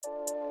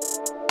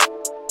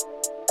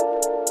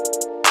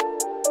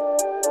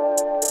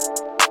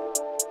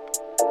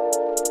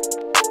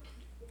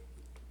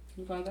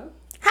gonna go?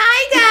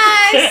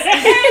 Hi guys.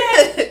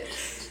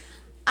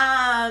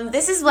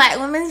 This is Black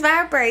Women's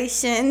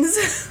Vibrations.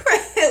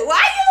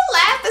 Why you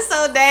laughing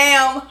so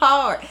damn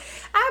hard?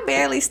 I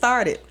barely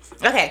started.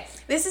 Okay,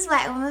 this is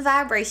Black Women's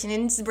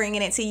Vibrations,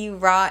 bringing it to you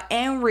raw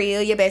and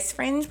real, your best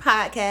friend's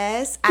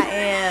podcast. I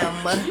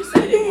am. You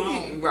said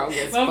it wrong.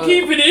 I'm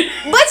keeping it.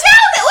 But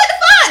y'all, what the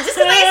fuck? Just because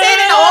they said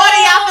it in the order,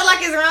 y'all feel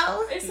like it's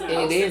wrong?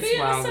 It is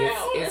wrong.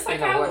 It's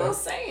like I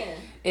was saying.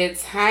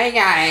 It's hi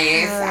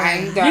guys.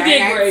 I'm Dora You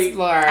did great.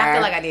 Explorer. I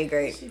feel like I did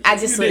great. I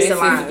just switched the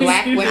This lines. is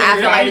Black Women I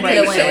feel like we could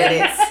have went with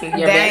Vibrations, it.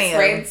 your best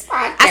friend's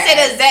podcast. I said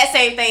the exact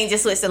same thing,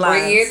 just switched the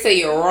lines. Bring it to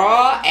you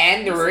raw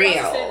and Say it a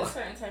real.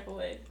 certain type of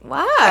way.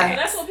 Why?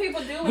 That's what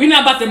people do. We're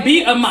not about to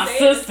beat up my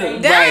sister.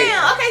 Damn.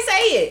 Right. Okay,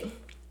 say it.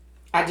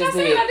 I I just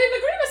said did. I didn't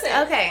agree with it.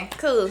 Okay,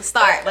 cool.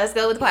 Start. Let's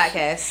go with the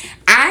podcast.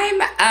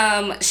 I'm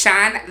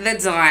Sean the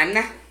Dawn.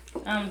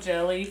 I'm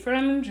Jelly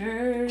from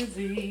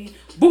Jersey.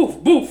 Boof,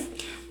 boof.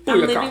 I'm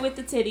Booyaka. living with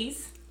the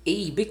titties.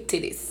 Big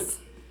titties.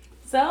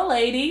 So,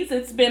 ladies,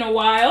 it's been a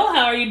while.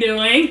 How are you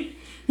doing?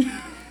 It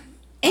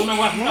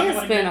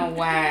has been a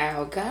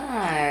while.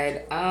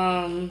 God.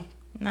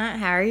 Not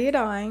how are you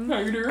doing? How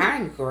you doing?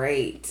 I'm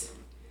great.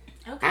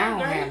 Okay, I don't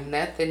girl. have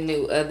nothing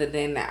new other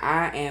than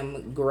I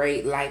am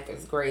great. Life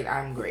is great.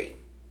 I'm great.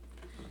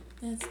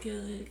 That's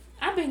good.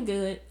 I've been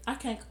good. I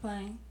can't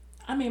complain.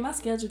 I mean, my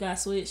schedule got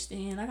switched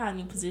and I got a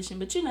new position,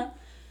 but you know,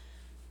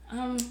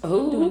 I'm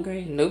doing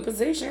great. New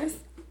positions.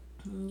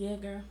 Yeah,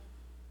 girl.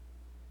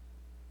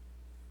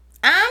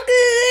 I'm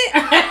good.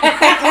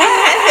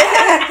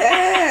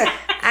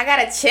 I got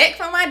a check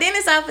from my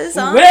dentist office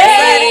on Hey!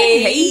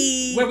 Friday.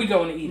 Hey. Where we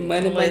going to eat it?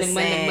 Money.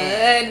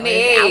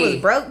 I was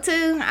broke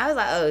too. I was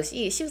like, oh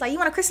shit. She was like, you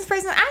want a Christmas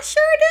present? I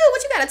sure do.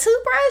 What, you got a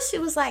toothbrush? She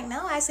was like,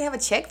 no, I actually have a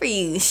check for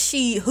you.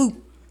 She who?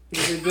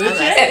 Is it good?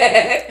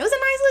 It was a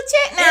nice little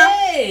check now.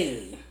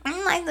 Hey.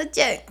 Nice little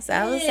check. So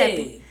I was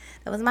happy.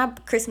 That was my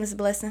Christmas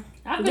blessing.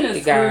 I've been a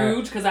You got-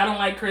 Scrooge because I don't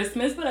like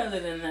Christmas, but other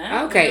than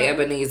that. Okay,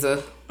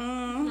 Ebenezer.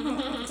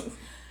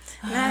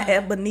 Not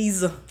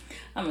Ebenezer.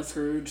 I'm a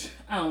Scrooge.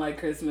 I don't like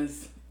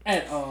Christmas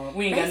at all.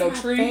 We ain't That's got no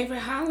my tree. favorite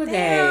holiday.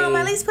 Damn,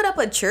 at least put up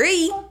a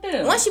tree. Fuck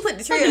them. Once you put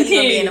the tree Fuck up, them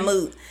you're going to be in the kids.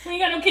 mood. We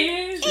ain't got no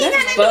kids. Ain't got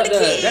That's nothing to do with fucked the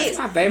up. That's kids.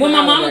 my favorite When my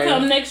mama holiday.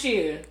 come next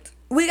year,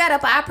 We got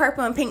up our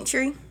purple and pink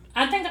tree.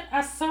 I think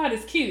I saw it.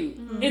 It's cute.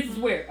 It's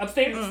where?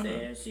 Upstairs?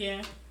 Upstairs,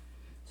 yeah. So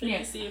you Yeah.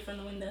 can see it from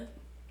the window.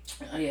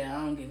 Oh, yeah,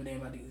 I don't give a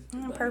damn about these.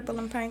 Purple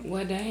and pink.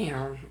 Well,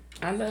 damn.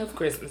 I love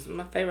Christmas. It's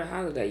my favorite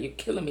holiday. You're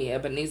killing me,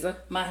 Ebenezer.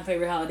 My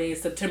favorite holiday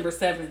is September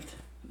 7th,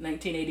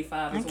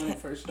 1985 is when it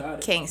first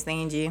started. Can't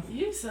stand you.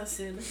 You so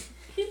silly.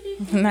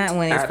 Not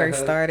when it Out of first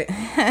her. started.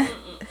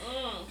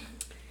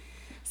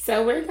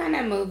 So we're going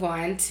to move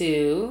on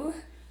to...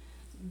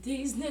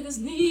 These niggas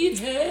need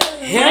help.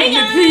 Hang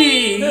on,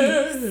 please.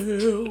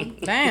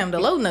 Damn, the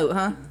low note,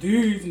 huh?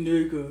 These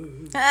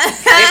niggas.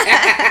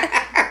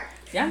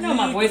 Y'all know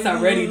my voice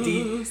already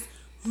deep.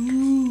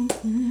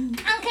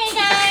 Okay,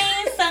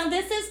 guys. So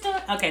this is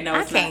the... Okay, no,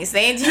 I it's can't not.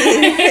 stand you.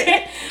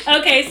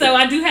 Okay, so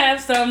I do have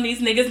some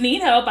These Niggas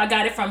Need Help. I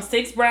got it from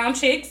Six Brown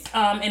Chicks,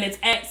 and it's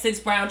at Six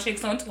Brown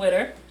Chicks on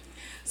Twitter.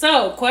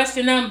 So,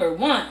 question number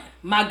 1.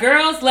 My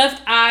girl's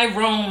left eye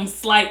roams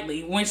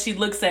slightly when she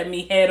looks at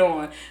me head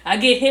on. I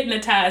get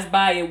hypnotized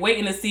by it,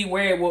 waiting to see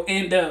where it will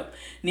end up.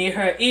 Near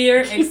her ear,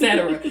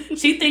 etc.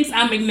 She thinks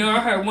I'm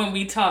ignoring her when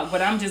we talk,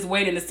 but I'm just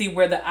waiting to see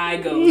where the eye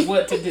goes.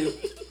 What to do?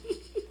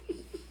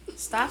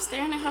 Stop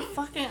staring at her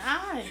fucking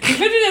eye.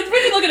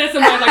 Pretty looking at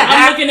somebody like,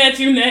 I'm looking at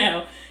you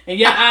now. And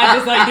your eye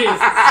just like this.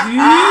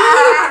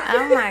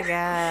 Oh my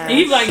god. And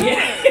he's like,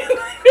 yeah.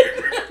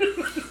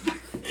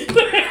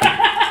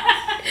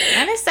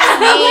 And it's so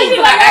He's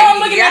mean. like, oh, I'm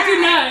looking at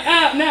you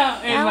now.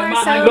 And Y'all like, are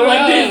my so eye go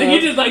like this. rough. And you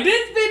just like,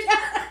 this bitch.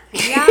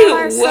 Y'all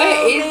are so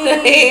What is mean. the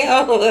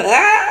hell?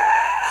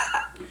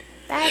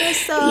 That is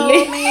so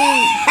mean.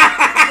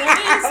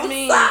 That is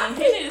mean.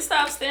 He need to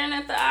stop staring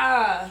at the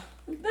eye.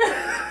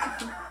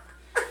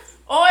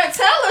 Or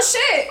tell her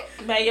shit.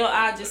 Man, your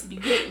eye just be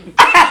getting. And you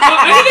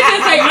can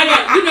just say,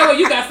 you know what,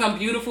 you got some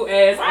beautiful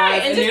ass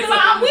eyes. And just there's be like,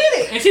 I'm with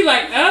it. And she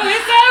like, oh,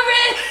 it's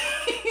already.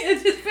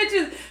 It's just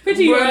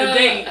picture you on a Bruh.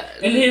 date.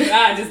 And his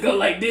eye just go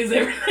like this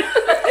every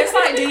It's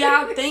like, do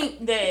y'all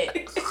think that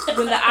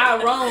when the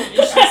eye roams,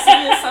 is she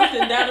seeing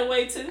something that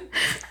way too?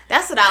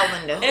 That's what I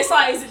wonder. It's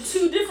like, is it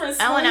two different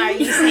I wonder, are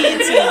swings? you seeing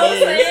two You know what I'm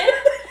years? saying?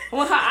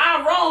 When her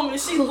eye roam,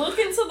 is she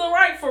looking to the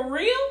right for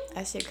real?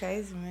 That shit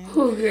crazy, man.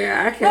 Oh, girl,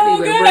 I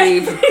can't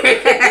even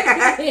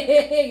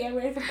breathe. Y'all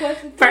ready for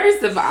questions?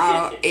 First of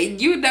all,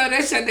 you know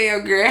that your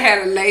damn girl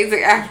had a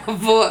lazy eye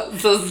before,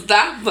 so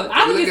stop fucking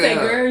I would just looking say, at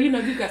her. girl, you know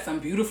you got some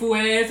beautiful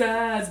ass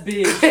eyes,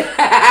 bitch.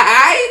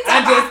 I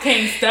I just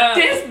can't stop.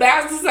 This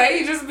bouncer say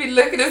you just be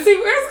looking to see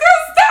where it's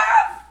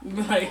gonna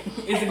stop. Like,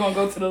 is it gonna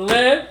go to the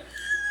left?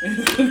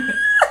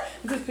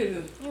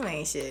 You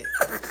ain't shit.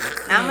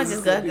 I'ma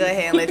just go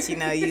ahead and let you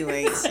know you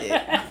ain't shit.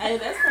 Hey,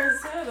 that's crazy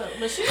as hell though.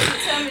 But she didn't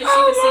tell me if she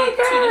Oh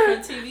could see my two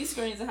different TV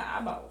screens in her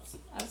eyeballs.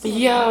 I saw that.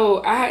 Yo,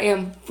 I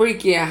am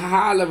freaking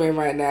hollering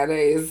right now. That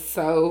is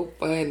so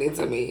funny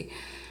to me.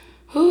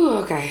 Whew,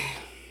 okay.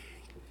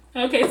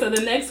 Okay, so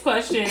the next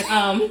question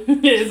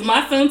is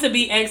my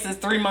soon-to-be ex is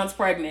 3 months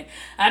pregnant.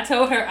 I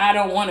told her I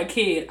don't want a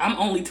kid. I'm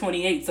only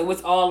 28, so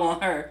it's all on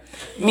her.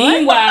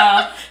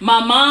 Meanwhile,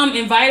 my mom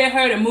invited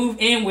her to move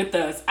in with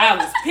us. I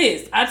was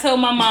pissed. I told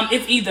my mom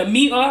it's either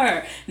me or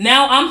her.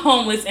 Now I'm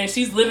homeless and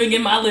she's living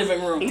in my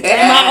living room. In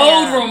my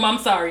old room, I'm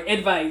sorry.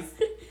 Advice.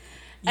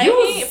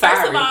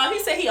 First of all, he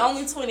said he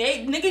only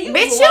 28. Nigga, you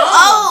Bitch, grown.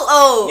 you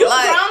old. You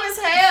like, grown as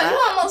hell. You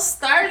almost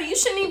 30. You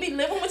shouldn't even be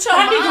living with your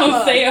How you mama.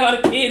 gonna say all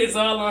the kid is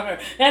all on her?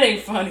 That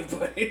ain't funny,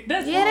 but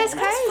that's yeah, wrong.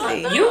 that's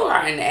crazy. You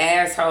are an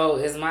asshole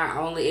is my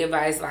only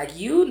advice. Like,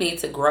 you need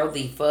to grow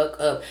the fuck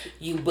up.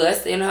 You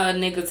busting her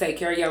nigga, take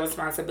care of your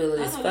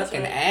responsibilities.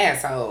 Fucking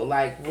asshole.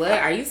 Like, what?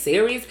 Are you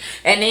serious?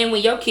 And then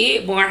when your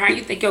kid born, how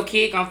you think your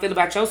kid gonna feel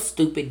about your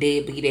stupid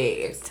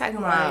deadbeat ass? Talking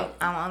about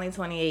I'm only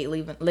 28,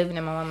 living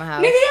in my mama's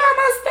house. Nigga, you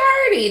almost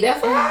 30.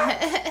 That's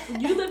why.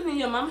 You living in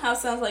your mom's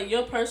house sounds like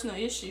your personal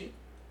issue.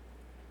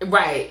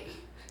 Right.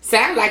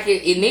 Sound like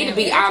it need to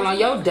be all on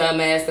your dumb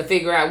ass to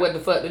figure out what the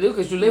fuck to do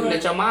because you living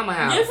at your mama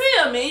house. You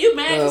feel me? You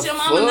mad because The your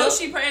mama fuck? knows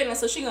she pregnant,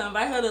 so she gonna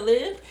invite her to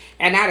live?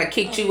 And I'd have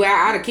kicked you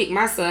out. I'd have kicked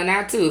my son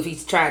out too if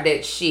he's tried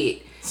that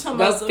shit.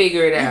 Somebody Go said,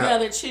 figure it You out.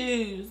 gotta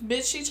choose.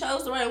 Bitch, she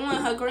chose the right one,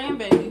 her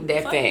grandbaby.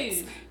 That Fuck facts.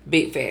 you.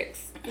 Big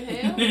facts. The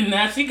hell?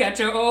 Now she got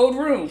your old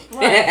room.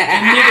 Right.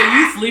 And nigga,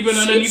 you sleeping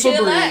underneath a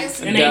chillax.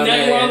 bridge. And ain't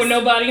nothing wrong Dumbass. with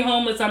nobody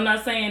homeless. I'm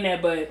not saying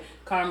that, but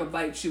karma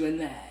bites you in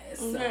the ass.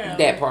 So. Girl.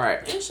 That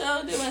part. It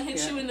sure do and hit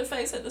Yeah. you in the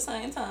face at the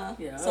same time.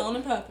 Yeah. Salt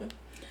and pepper.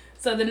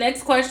 So the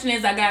next question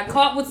is, I got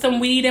caught with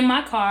some weed in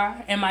my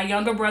car, and my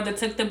younger brother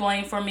took the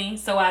blame for me,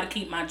 so I'd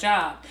keep my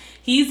job.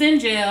 He's in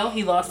jail.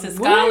 He lost his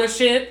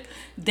scholarship.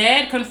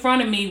 Dad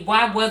confronted me.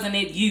 Why wasn't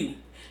it you?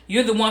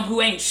 You're the one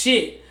who ain't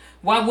shit.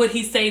 Why would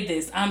he say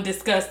this? I'm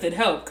disgusted.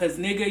 Help, cause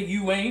nigga,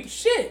 you ain't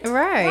shit.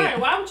 Right. Right.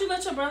 Why would you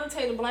let your brother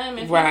take the blame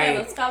if he Right.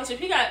 got a scholarship?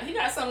 He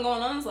got something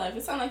going on in his life.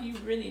 It sounds like you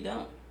really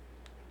don't.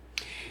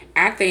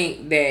 I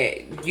think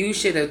that you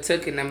should have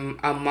taken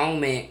a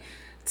moment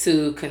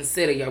to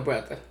consider your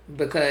brother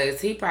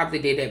because he probably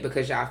did that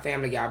because y'all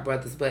family, y'all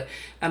brothers. But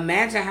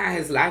imagine how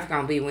his life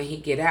gonna be when he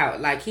get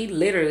out. Like, he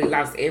literally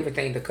lost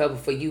everything to cover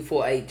for you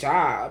for a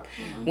job.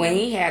 When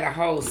he had a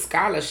whole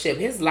scholarship,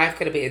 his life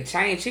could have been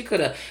changed. He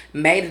could have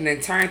made it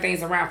and turned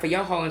things around for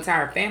your whole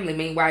entire family.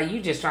 Meanwhile, you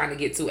just trying to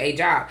get to a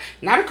job,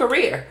 not a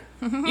career.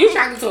 You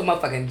trying to get to a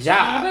motherfucking I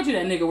job. bet you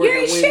that nigga You working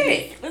ain't with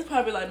shit. It's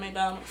probably like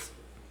McDonald's.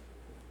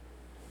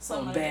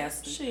 Something like that.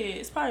 bastard. Shit,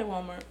 it's probably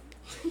Walmart.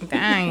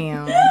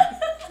 Damn.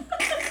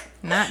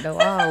 Not the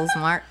walls,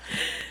 Mark.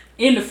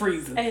 in the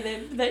freezer. Hey,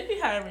 they be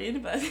hiring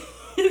anybody.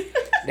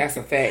 That's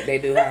a fact. They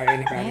do hire Yeah,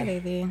 anybody. they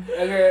did.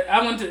 Okay,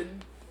 I went to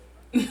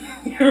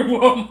your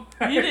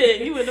Walmart. You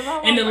did. You went to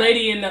Walmart. And the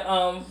lady in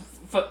the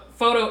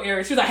photo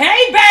area, she was like,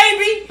 "Hey,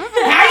 baby,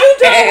 how you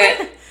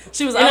doing?"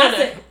 She was And I older.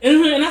 said,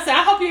 and I said,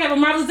 "I hope you have a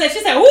marvelous day." She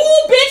said,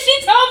 "Ooh, bitch,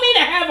 she told me to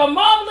have a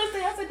marvelous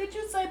day." I said, "Did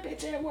you say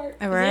bitch at work?"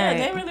 Right.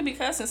 Yeah, they really be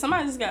cussing.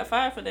 Somebody just got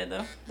fired for that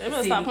though. They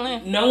better stop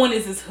playing. No one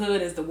is as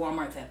hood as the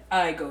Walmart that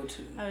I go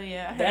to. Oh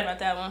yeah, I heard That- about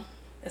that one.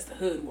 That's the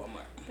hood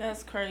Walmart.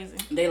 That's crazy.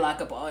 They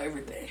lock up all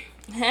everything.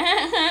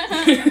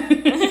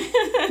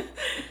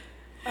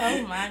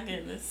 Oh my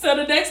goodness. So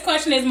the next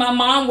question is, my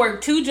mom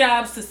worked 2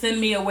 jobs to send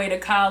me away to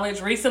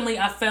college. Recently,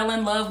 I fell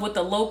in love with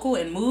a local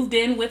and moved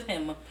in with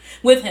him.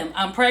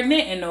 I'm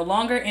pregnant and no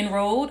longer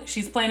enrolled.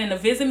 She's planning to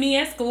visit me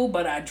at school,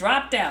 but I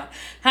dropped out.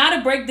 How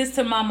to break this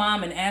to my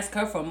mom and ask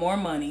her for more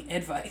money?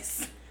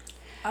 Advice.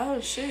 Oh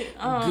shit.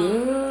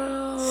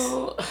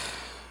 Girl.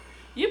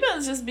 You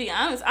better just be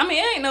honest. I mean,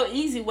 it ain't no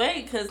easy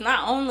way because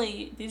not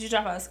only did you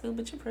drop out of school,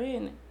 but you're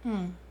pregnant.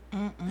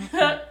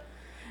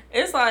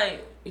 It's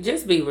like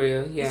Just be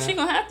real. Yeah. she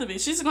gonna have to be.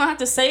 She's gonna have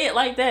to say it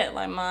like that.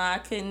 Like, Ma, I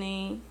couldn't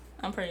even.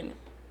 I'm pregnant.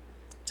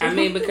 I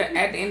mean, because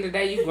at the end of the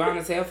day, you grown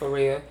as hell for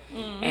real.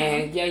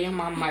 And yeah, your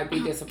mom might be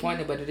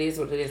disappointed, but it is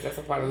what it is. That's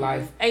a part of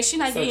life. Hey, she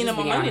not So getting you no just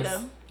more be money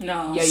honest. though.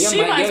 No. Yeah, your She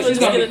money, might as well she's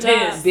just gonna get be a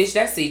job. pissed. Bitch,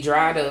 that seat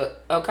dried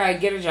up. Okay,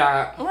 get a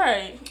job.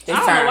 Right. It's I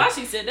don't time. know why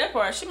she said that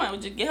part. She might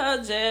well just get her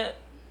a job.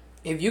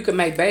 If you can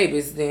make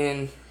babies,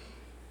 then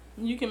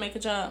You can make a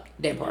job.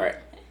 that part.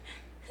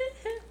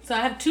 So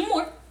I have 2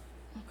 more.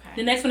 Okay.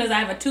 The next one is, I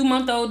have a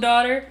 2-month-old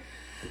daughter.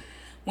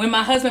 When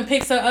my husband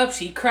picks her up,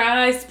 she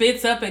cries,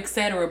 spits up,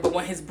 etc. But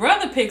when his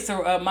brother picks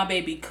her up, my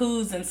baby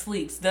coos and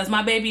sleeps. Does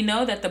my baby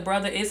know that the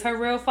brother is her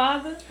real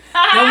father?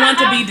 Don't want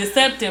to be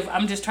deceptive.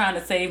 I'm just trying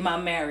to save my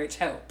marriage.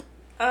 Help.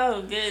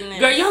 Oh goodness.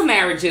 Girl, your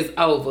marriage is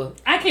over.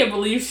 I can't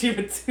believe she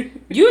would do.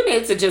 You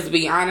need to just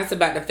be honest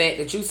about the fact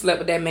that you slept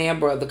with that man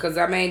brother. Because,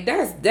 I mean,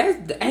 that's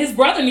His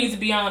brother needs to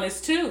be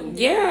honest, too.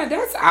 yeah,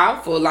 that's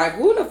awful. Like,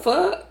 who the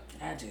fuck?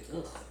 I just,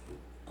 ugh.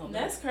 Oh, no.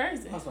 That's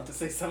crazy. I was about to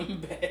say something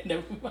bad.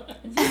 Never mind.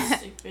 You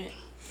stupid.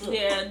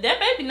 Yeah, that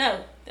baby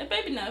know. That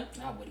baby know.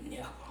 I wouldn't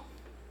know.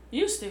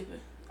 You stupid.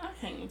 I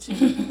can't with you.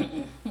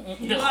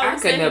 You I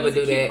always could said he never was a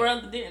do cute that.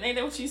 brother, didn't ain't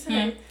that what you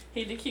said?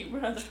 He the cute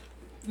brother.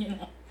 You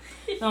know.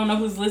 I don't know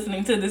who's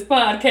listening to this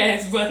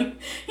podcast, but,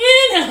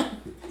 you know.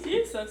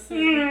 You so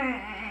silly.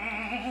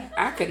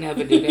 I could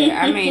never do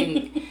that. I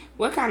mean,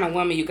 What kind of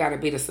woman you gotta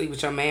be to sleep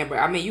with your man? But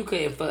I mean, you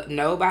couldn't fuck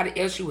nobody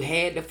else. You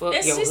had to fuck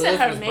your She husband's said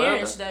her brother.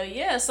 marriage though,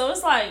 yeah. So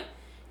it's like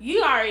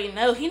you already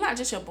know he not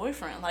just your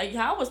boyfriend. Like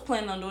I was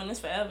planning on doing this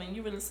forever, and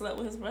you really slept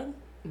with his brother.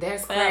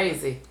 That's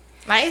crazy.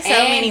 Like, it's so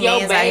And many your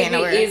men out here in the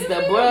baby world. is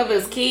the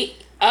brother's kid.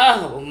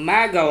 Oh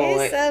my God!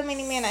 There's so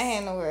many men out here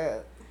in the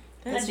world.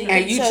 That's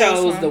And you chose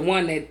chose from. the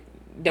one that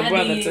the I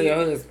brother did. to your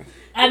husband.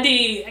 I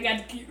did. I got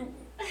the cute.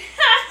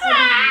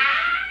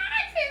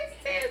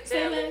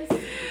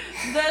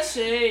 the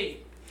shade.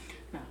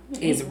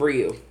 It's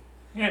real.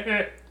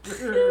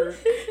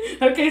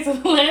 Okay, so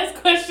the last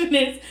question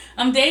is,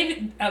 I'm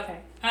David. Okay,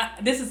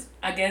 this is,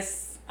 I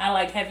guess, I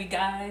like heavy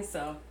guys,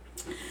 so.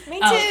 Me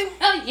too.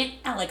 Oh yeah,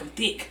 I like him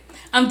thick.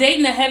 I'm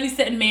dating a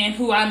heavy-set man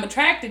who I'm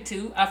attracted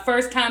to. Our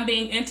first time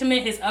being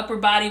intimate, his upper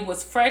body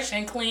was fresh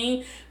and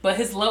clean, but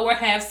his lower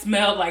half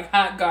smelled like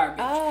hot garbage.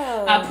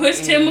 Oh. I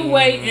pushed him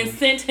away and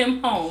sent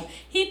him home.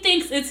 He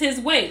thinks it's his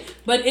weight,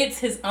 but it's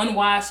his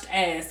unwashed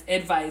ass.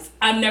 Advice.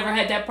 I've never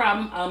had that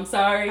problem. I'm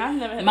sorry. I've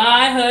never had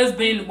My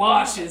husband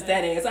washes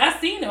that ass. I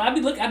seen him. I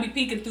be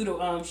peeking through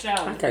the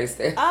shower. I can't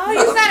stand. Oh,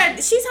 you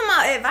gotta. She's talking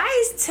about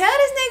advice. Tell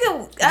this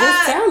nigga.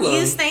 Just tell him.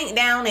 You stink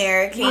down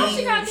there. Can All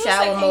she you gotta do is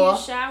shower say, more? Can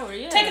you shower?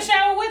 Yeah. Take a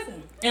shower with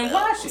him and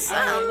wash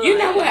it. You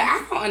know what?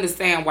 I don't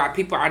understand why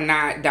people are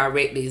not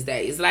direct these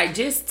days. Like,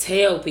 just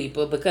tell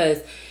people,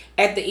 because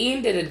at the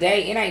end of the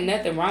day, it ain't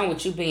nothing wrong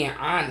with you being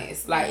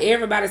honest. Like,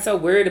 everybody's so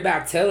worried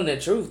about telling the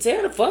truth.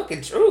 Tell the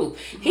fucking truth.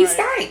 He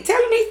stink.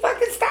 Tell him he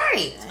fucking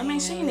stink. I mean,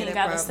 she ain't even that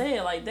gotta problem. say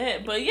it like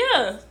that, but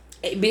yeah.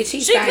 Hey, bitch, he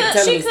She stink. could-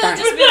 Tell she him he could stink.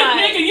 just be Look,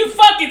 like- nigga, you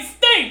fucking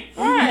stink.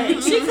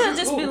 Right. She could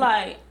just be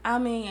like, I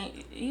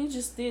mean, you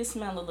just did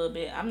smell a little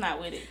bit. I'm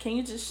not with it. Can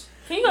you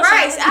go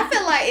Right. shower? I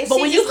feel like if But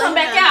she when you just come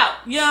let back him- out,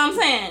 you know what I'm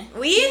saying?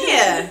 we in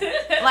here.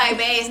 Like,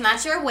 babe, it's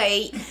not your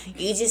weight.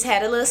 You just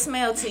had a little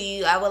smell to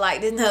you. I would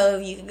like to know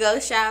if you could go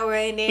shower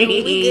and then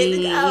we good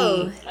to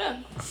go.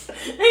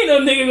 Ain't no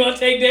nigga gonna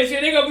take that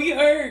shit. They gonna be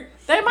hurt.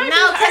 They might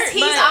No, be because hurt,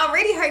 he's but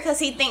already hurt because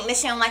he think that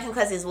she don't like him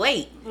because his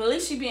weight. at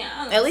least she being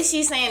honest. At least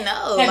she's saying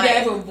no. Have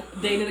Like, you ever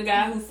dated a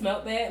guy who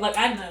smelled bad? Like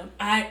I know.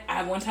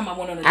 I one time I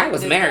went on a date I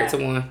was with married this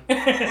to one.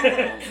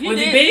 guy. You Was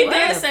he did, big? you What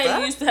did the say fuck?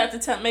 you used to have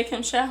to make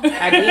him shower.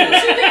 I did.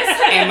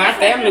 And my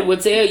family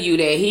would tell you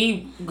that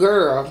he,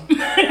 girl.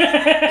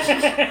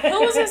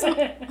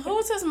 Who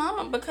was his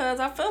mama? Because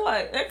I feel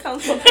like that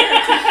comes from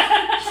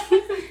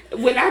parents.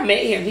 When I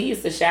met him, he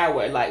used to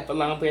shower like for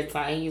long periods of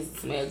time. He used to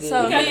smell good.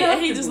 So got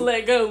he just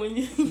let go when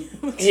you.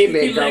 he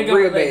let let go go,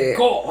 real let bad.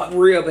 go.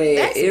 Real bad.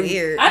 that's It-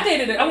 weird.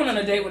 I went on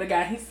a date with a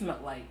guy. He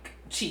smelled like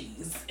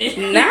cheese.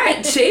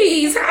 Not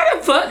cheese. How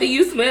the fuck do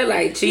you smell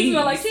like He cheese?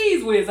 smelled like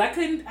cheese whiz.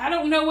 I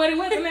don't know what it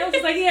was. And it was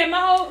just like he had my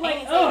whole like.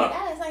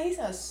 He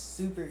smells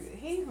super good.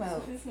 He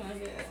smells.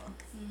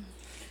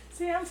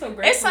 See, I'm so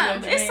grateful.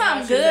 It's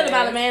something good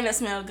about a man that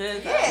smells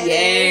good. Though. Yeah.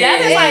 Yeah.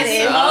 That is like It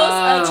the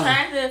is. most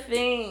attractive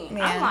thing.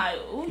 Yeah. I'm like,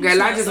 ooh. you Girl, I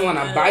smell just so want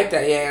to good. bite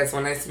their ass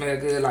when they smell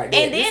good like that.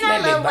 And then Just I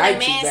let me love when a bite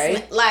man you,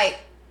 babe. like,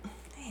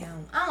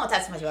 damn, I don't want to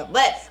talk too much about it,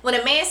 but when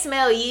a man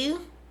smell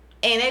you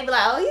and they be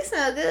like, oh, you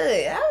smell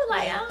good. I was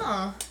like,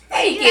 oh.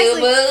 Thank You you,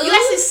 actually, boo. you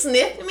actually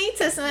sniffed me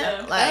to smell. Yeah.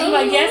 I'm Like,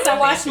 like, yes, I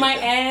wash my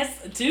ass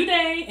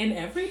today and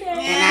every day. And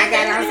I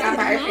got on some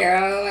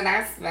perfume and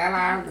I smell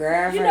all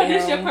girl. You know,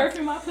 this your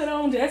perfume I put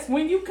on just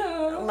when you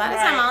come. a lot of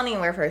time I don't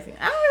even wear perfume.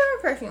 I don't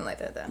really wear perfume like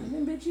that though.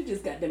 Man, bitch, you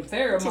just got them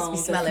pheromones. Just be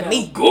that smelling smell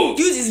me. good.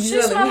 You just be She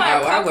smelling smell me. like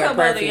Oh, I wear cocoa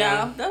butter, perfume.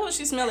 y'all. That's what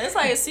she smell like. It's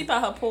like it seep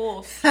out her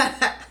pores.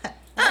 I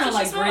smell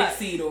like smell like?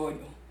 grapeseed oil.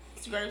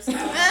 It's gross. Nah,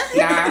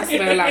 I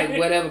smell like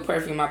whatever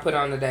perfume I put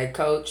on today.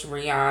 Coach,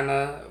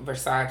 Rihanna,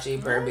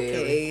 Versace, Burberry.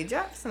 Okay,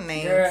 drop some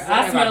names. Girl, I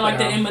Whatever smell I like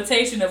put the on.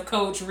 imitation of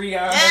Coach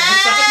Rihanna.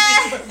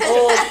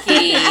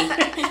 Okay.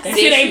 That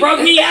shit ain't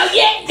broke me out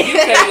yet. You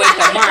could have went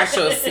to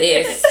Marshall,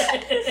 sis.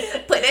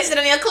 Put that shit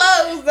on your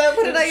clothes, don't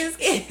put it on your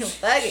skin.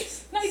 Fuck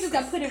it. No, you just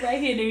got to put it right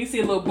here. Then you see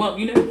a little bump.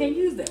 You know, you can't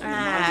use that one.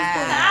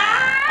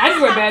 Ah. I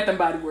just wear Bath and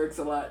Body Works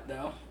a lot,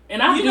 though.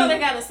 And I You do. know they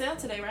got a sale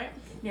today, right?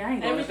 Yeah, I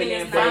ain't going up Everything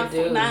in is there.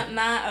 They do. $4.95.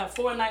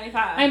 I ain't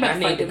about I to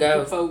need fight to them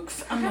go.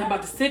 folks. I'm not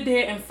about to sit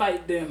there and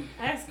fight them.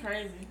 That's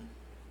crazy.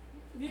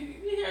 You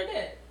hear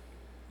that?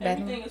 That-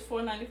 Everything is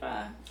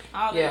 $4.95.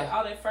 All Yeah. that,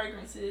 all their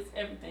fragrances,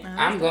 everything.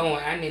 I'm going.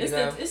 I need to It's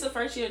go. it's the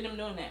first year of them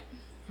doing that.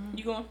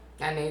 You going?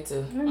 I need to.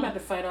 I'm about to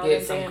fight all Get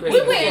them some damn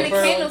Christmas We went in the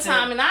people Kingdom Burlington.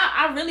 time, and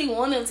I really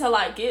wanted to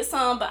like get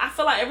some, but I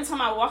feel like every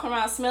time I walk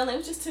around smelling, it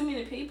was just too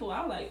many people.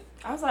 I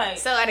was like,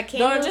 So at a Dora,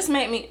 candle, just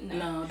make me.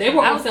 No. No, they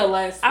were I on was- sale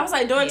last. I was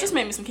like, Dora, Yeah. just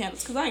make me some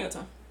candles, cause I ain't got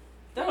time.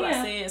 That's what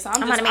Yeah. I said. So I'm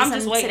I'm gonna make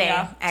just some waiting, today.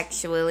 y'all.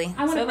 Actually, I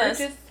want So to that's-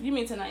 purchase. You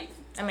mean tonight?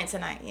 I mean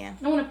tonight. Yeah.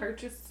 I want to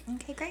purchase.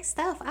 Okay, great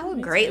stuff. I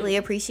would greatly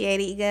appreciate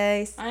it, you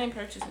guys. I ain't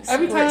purchasing.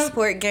 Every Every time-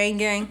 Support, gang,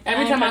 gang.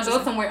 Every I time I ain't go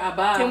purchasing. somewhere, I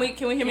buy. Can we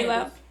hear me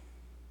loud?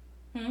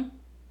 Hmm?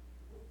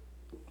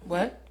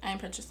 What? I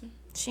ain't purchasing.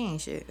 She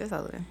ain't shit. That's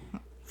all it is.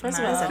 First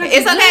Nah, of all, it's okay.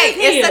 It's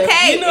okay. It's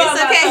okay. you know I'm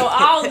It's about to throw okay.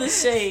 all the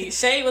shade.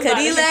 Shade was Cause about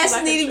to these hit you lashes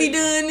like a need to be tree.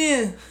 doing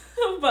this.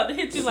 I'm about to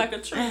hit you like a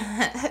tree.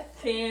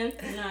 Pen,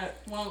 not,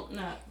 won't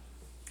not.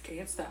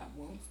 Can't stop,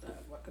 won't stop.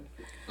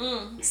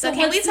 So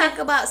can we talk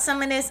about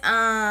some of this?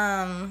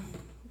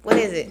 What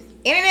is it?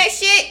 Internet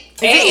shit.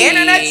 Hey.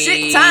 Internet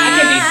shit time. I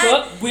can be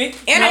fucked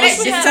with Internet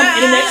shit some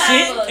time. internet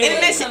shit.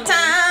 Internet shit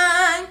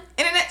time.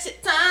 Internet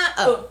shit time.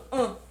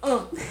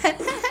 Oh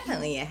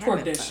yeah.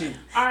 Twerk that shit.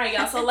 All right,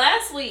 y'all. So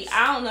last week,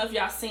 I don't know if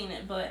y'all seen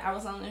it, but I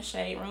was on the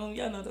Shade Room.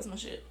 Y'all know that's my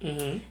shit.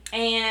 Mm-hmm.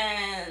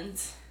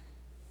 And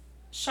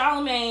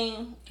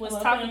Charlamagne was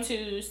talking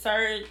to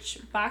Serge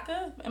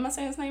Ibaka. Am I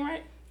saying his name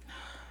right?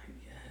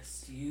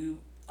 Yes, you.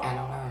 I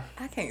don't know.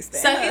 I can't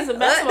stand. So he's a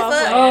basketball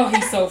What the player. Oh,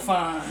 he's so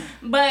fine.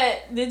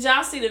 But did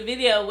y'all see the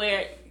video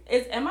where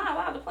am I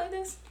allowed to play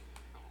this?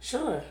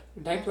 Sure.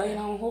 They played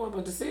on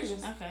horrible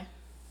decisions. Okay.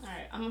 All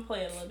right, I'm gonna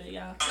play it a little bit,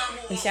 y'all.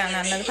 You shouting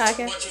out another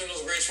podcast? What you in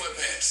those gray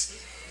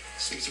sweatpants?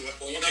 Speak to what?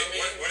 Well, you know what I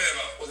mean?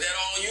 Whatever. Was that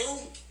all you?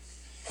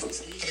 Come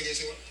again,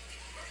 say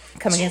what?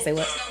 Come again, say what?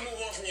 Let's not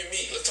move on from your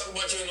meat. Let's talk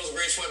about you in those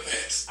gray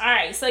sweatpants. All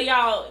right, so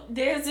y'all,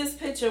 there's this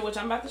picture which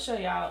I'm about to show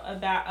y'all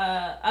about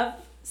of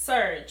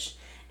Serge,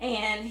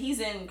 and he's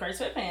in gray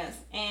sweatpants,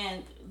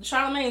 and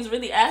Charlamagne's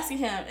really asking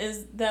him,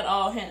 "Is that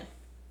all him?"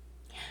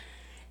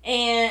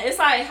 And it's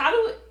like, how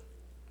do we,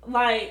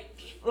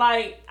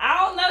 like I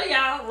don't know,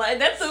 y'all. Like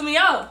that threw me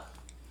off.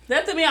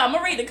 That threw me off. I'm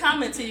gonna read the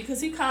comment to you because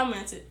he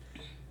commented.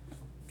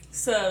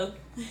 So,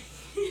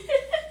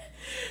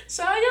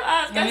 show your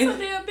eyes. Got so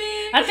damn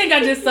big. I think I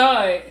just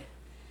saw it.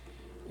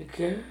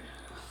 Okay.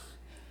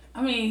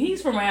 I mean,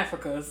 he's from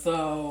Africa,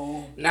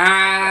 so.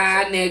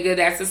 Nah, nigga,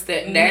 that's a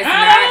step. That's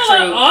I not don't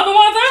know, true. all the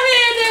ones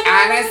I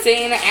had, I done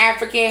seen an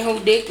African who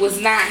dick was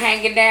not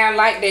hanging down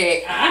like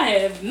that. I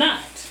have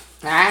not.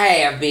 I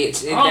have,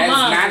 bitch. Oh, That's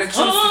mine not a is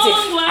true statistic.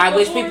 hung I like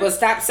wish a people horse.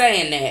 stop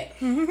saying that.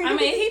 I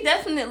mean, he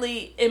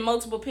definitely in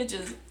multiple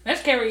pictures.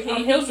 That's Carrie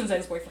Hilson's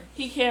ex-boyfriend.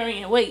 He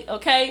carrying weight,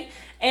 okay?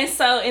 And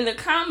so in the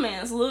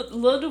comments,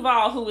 Lil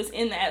Duval, who was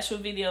in the actual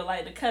video,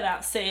 like the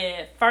cutout,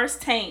 said,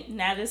 "First Tank,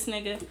 now this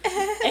nigga."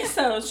 And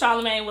so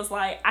Charlamagne was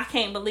like, "I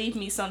can't believe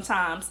me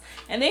sometimes."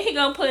 And then he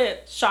go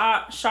put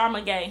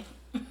Sharma Gay.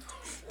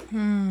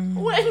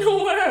 What in the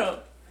world?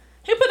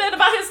 He put that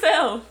about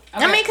himself.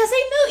 I mean, cause he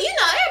knew,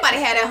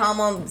 everybody had their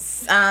homo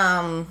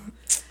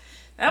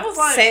That was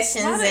like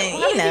sessions why and,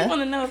 did you know. he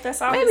want to know if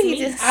that's all maybe his he meat?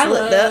 just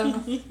slipped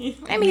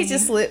up. Maybe he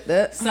just slipped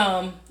up.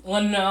 Some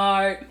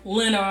Leonard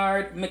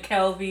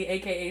McKelvey,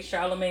 aka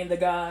Charlamagne the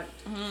God.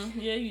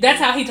 Yeah, you That's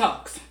did. how he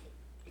talks.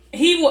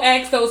 He will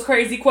ask those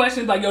crazy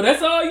questions like, "Yo,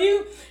 that's all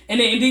you?" And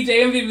then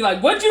DJ Envy be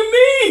like, "What you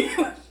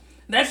mean?"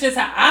 That's just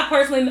how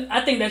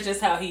I think that's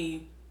just how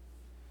he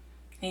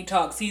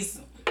talks.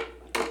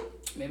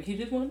 Maybe he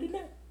just wanted to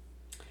know.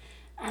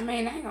 I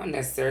mean, I ain't gonna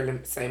necessarily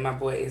say my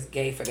boy is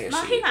gay for that No,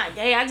 shit. he not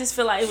gay. I just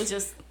feel like it was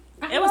just,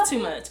 it was too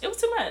much. It was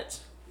too much.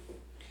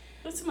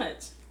 It was too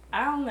much.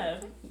 I don't know.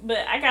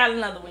 But I got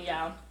another one,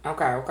 y'all.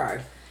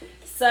 Okay.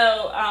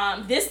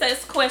 So, this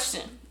next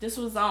question, this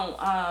was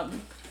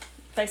on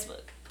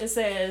Facebook. It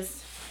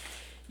says,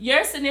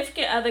 your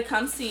significant other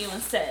comes to you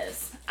and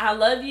says, "I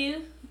love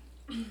you.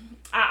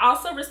 I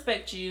also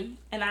respect you,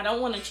 and I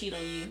don't want to cheat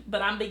on you,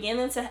 but I'm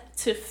beginning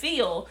to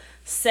feel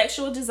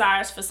sexual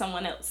desires for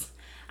someone else.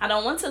 I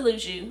don't want to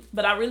lose you,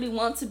 but I really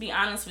want to be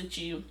honest with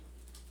you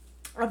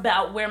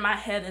about where my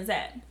head is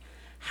at.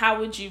 How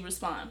would you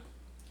respond?"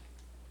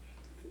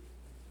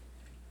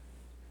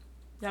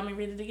 Y'all me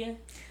read it again?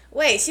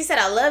 Wait, she said,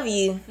 "I love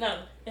you." No,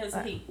 it was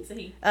a he. It's a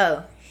he.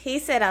 Oh, he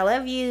said, "I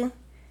love you,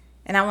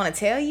 and I want to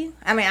tell you.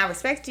 I mean, I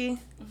respect you."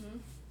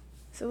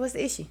 So what's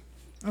the issue?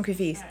 I'm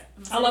confused. All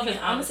right, I love his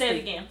I'm gonna say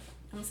it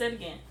honesty.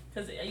 again.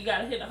 Because you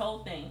gotta hit the whole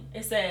thing.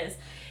 It says,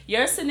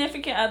 your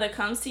significant other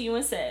comes to you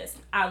and says,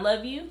 "I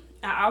love you.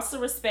 I also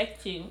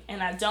respect you,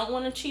 and I don't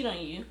want to cheat on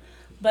you,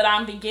 but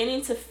I'm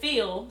beginning to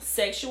feel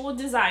sexual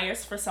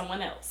desires for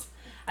someone else.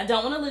 I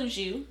don't want to lose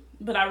you,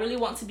 but I really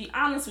want to be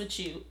honest with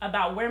you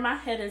about where my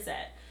head is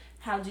at.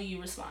 How do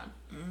you respond?"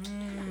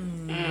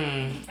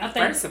 I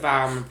think First of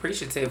all, I'm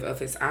appreciative of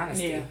his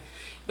honesty. Yeah.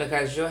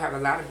 Because you'll have a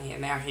lot of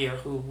men out here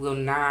who will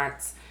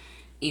not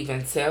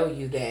even tell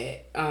you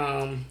that.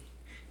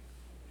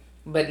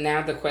 But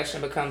now the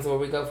question becomes where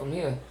we go from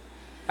here.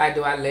 Like,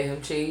 do I let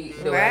him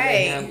cheat? Do I let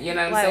him, you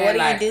know what I'm Like, saying? what do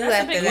Like, you do that's a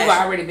after big you've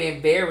that? already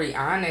been very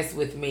honest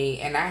with me,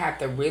 and I have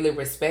to really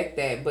respect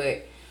that.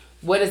 But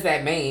what does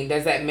that mean?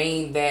 Does that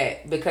mean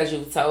that because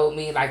you told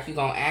me, like, you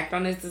gonna act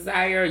on this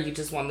desire, or you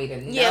just want me to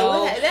know? Yeah,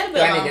 well, that'll be do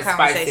a I long need to spice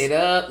conversation. it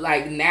up?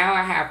 Like, now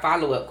I have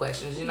follow-up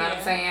questions, you know what I'm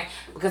Yeah. saying?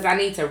 Because I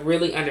need to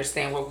really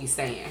understand what we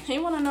saying. He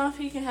want to know if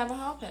he can have a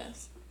hall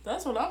pass.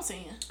 That's what I'm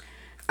seeing.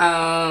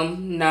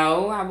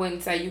 No, I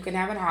wouldn't say you can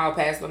have an hall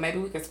pass, but maybe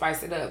we can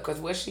spice it up. Because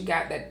what she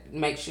got that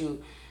makes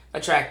you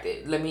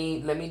attracted? Let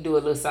me do a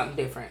little something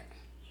different.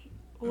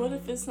 What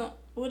if it's not?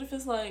 What if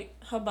it's like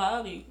her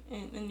body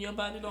and your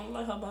body don't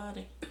like her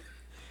body?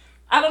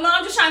 I don't know.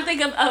 I'm just trying to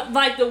think of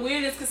like the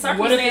weirdest circumstances.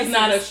 what if it's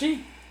not a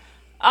she?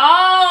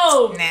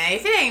 Oh, Nah,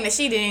 if it ain't a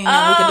she, then ain't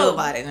nothing we can do Oh.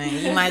 about it.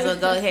 Man. You might as well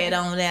go ahead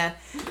on there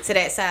to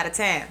that side of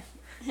town.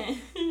 Because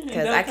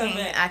Don't I come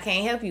back.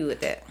 can't help you with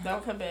that.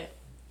 Don't come back.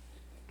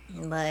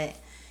 But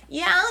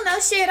Yeah, I don't know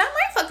shit. I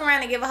might fuck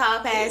around and give a hall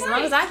pass. As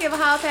long as I give a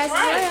hall pass as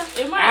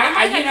well. It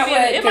might You know have to be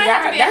what? it might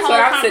have to be a That's whole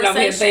what I'm sitting over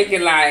here conversation.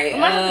 thinking. Like, It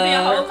might have to be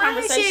a whole Right,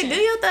 conversation. shit,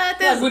 do your thing.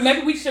 Yeah,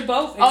 maybe we should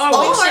both.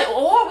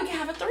 Or we can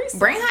have a threesome.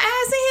 Bring her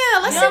ass in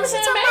here. Let's You see know what what she's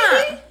I'm talking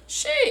saying, about.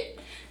 Shit.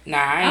 nah,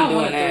 I I ain't don't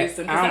doing want a that.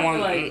 threesome, 'cause I I don't feel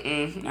want. like I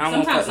don't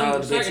want Sometimes fuck no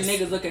other certain bitches.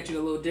 niggas look at you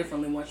a little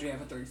differently once you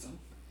have a threesome.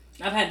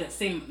 I've had that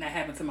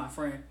happen to my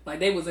friend. Like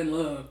they was in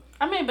love.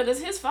 I mean, but it's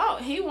his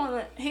fault. He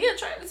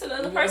attracted to the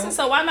other person,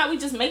 so why not we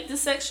just make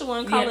this sexual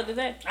and call it a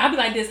day? I'll be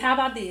like this. How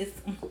about this?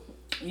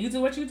 You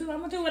do what you do. I'm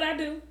gonna do what I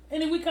do, and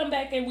then we come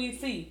back and we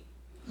see.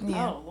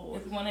 Yeah. Oh,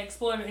 Lord. If we want to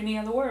explore any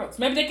other worlds,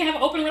 maybe they can have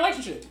an open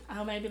relationship.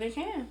 Oh, maybe they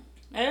can.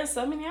 There's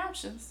so many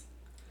options.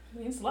 I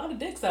mean, it's a lot of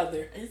dicks out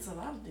there. It's a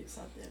lot of dicks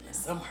out there now.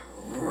 Some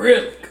are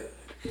really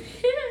good.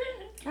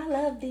 I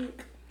love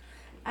dick.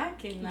 I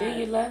cannot. Do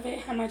you love it?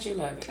 How much you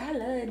love it? I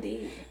love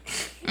dick.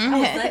 I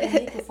was sucking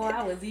dick before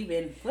I was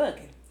even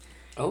fucking.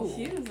 Oh,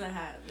 She was a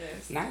hot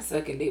mess. not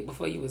sucking dick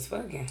before you was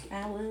fucking.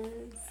 I was.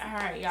 All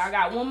right, y'all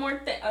got one more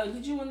thing. Oh,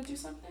 did you want to do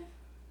something?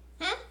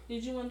 Hmm?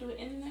 Did you want to do an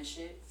internet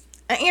shit?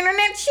 An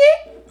internet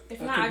shit?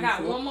 If not, I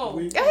got one more.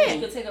 Go ahead.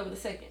 You can take over the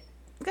second.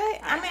 Good.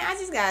 I mean, I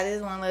just got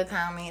this one little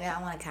comment that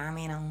I want to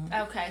comment on.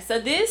 Okay, so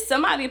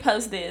somebody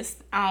posted this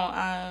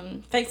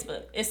on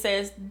Facebook. It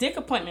says dick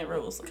appointment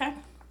rules. Okay,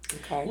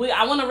 Okay.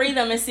 I want to read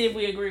them and see if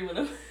we agree with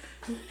them.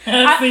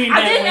 I seen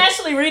I that didn't one.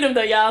 actually read them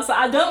though, y'all, so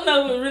I don't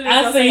know what really.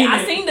 I seen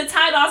I it. seen the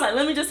title. I was like,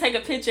 let me just take a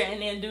picture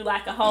and then do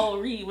like a whole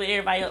read with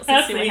everybody else I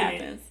and see what seen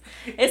it. happens.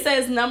 It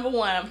says number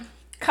 1,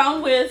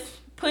 come with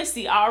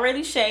pussy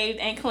already shaved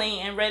and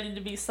clean and ready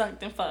to be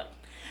sucked and fucked.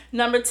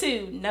 Number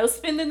 2, no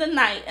spending the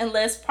night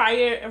unless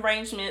prior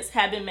arrangements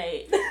have been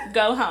made.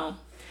 Go home.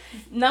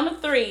 Number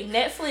 3,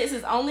 Netflix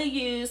is only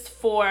used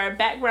for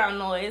background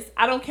noise.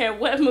 I don't care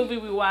what movie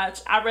we watch.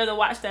 I'd rather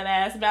watch that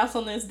ass bounce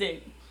on this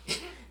dick.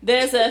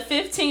 There's a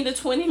 15 to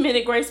 20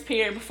 minute grace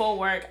period before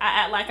work.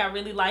 I act like I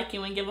really like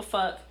you and give a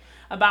fuck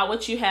about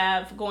what you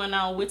have going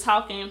on. We're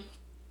talking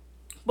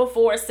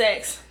before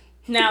sex.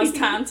 Now it's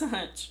time to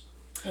hunch.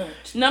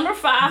 Number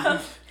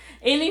 5,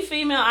 any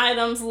female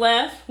items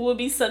left will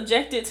be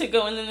subjected to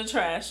going in the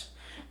trash.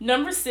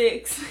 Number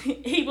 6,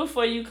 eat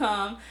before you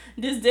come.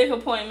 This dick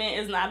appointment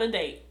is not a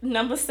date.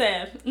 Number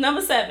 7,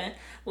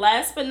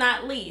 last but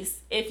not least,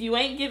 if you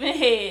ain't giving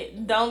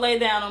head, don't lay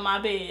down on my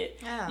bed.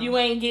 Oh. You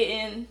ain't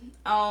getting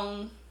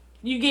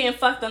you getting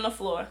fucked on the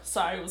floor.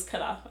 Sorry, it was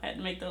cut off. I had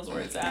to make those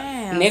words out.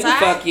 Damn. Nigga, So I-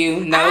 fuck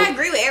you. No. I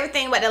agree with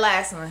everything but the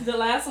last one. The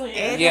last one, yeah.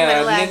 Everything Yeah, but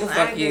the last nigga, one. I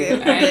fuck you. agree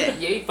with it.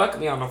 Yeah, you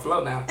fucking me on the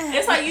floor now.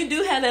 It's like you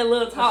do have that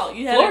little talk.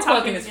 You have Floor that talk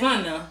fucking is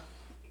fun though.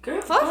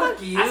 Girl,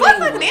 Fuck you.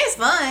 fucking is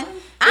fun.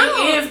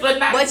 It is, but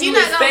not. But But you you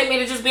not expect gonna- me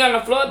to just be on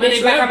the floor, But bitch,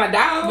 if like you're- I'm a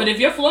dog. But if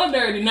your floor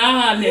dirty,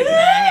 nah, nigga.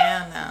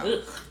 Hell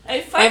no.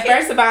 Hey, fuck And it.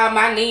 first of all,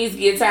 my knees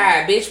get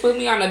tired. Bitch, put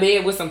me on the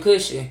bed with some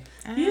cushion.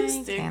 You I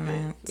stupid.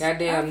 cannot. I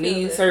Goddamn feel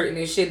knees that. hurting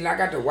and shit, and I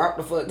got to walk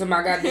the fuck to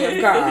my goddamn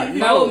car. Mold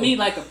No, me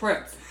like a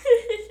prep.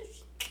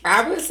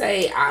 I would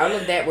say all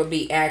of that would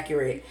be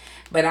accurate.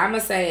 But I'm going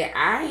to say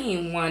I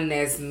ain't one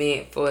that's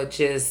meant for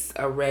just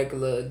a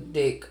regular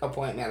dick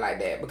appointment like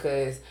that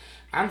because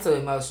I'm too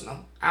emotional.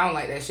 I don't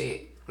like that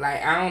shit.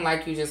 Like, I don't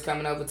like you just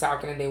coming over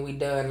talking and then we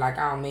done. Like,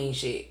 I don't mean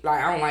shit.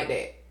 Like, I don't like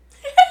that.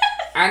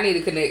 I need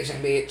a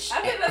connection, bitch.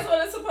 I think that's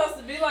what it's supposed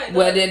to be like.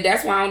 Well, then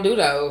that's why I don't do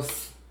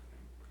those.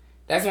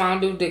 That's why I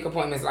don't do dick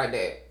appointments like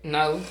that.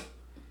 No.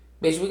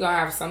 Bitch, we gonna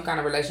have some kind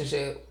of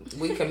relationship.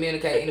 We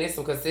communicate and there's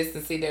some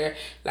consistency there.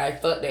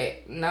 Like, fuck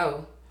that.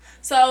 No.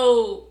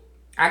 So,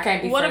 I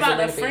can't be what friends about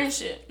the with benefits.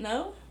 friendship?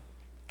 No?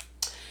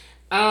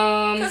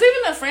 Um, Because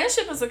even a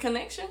friendship is a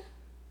connection.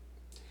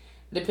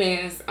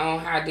 depends on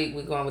how deep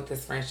we going with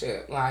this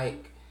friendship.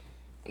 Like,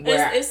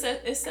 where It's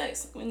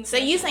sex. So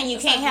you saying you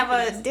can't have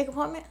a dick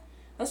appointment?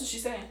 That's what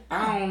she's saying.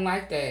 I don't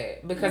like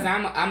that because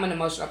I'm an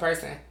emotional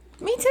person.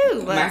 Me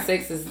too. But My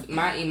sex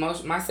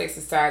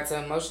is tied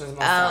to emotions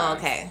most oh, times.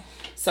 okay.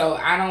 So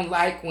I don't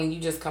like when you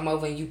just come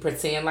over and you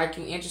pretend like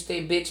you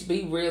interested. Bitch,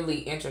 be really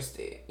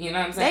interested. You know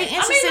what I'm They saying?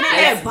 interested in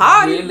that's that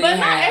party. really But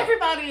not how-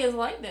 everybody is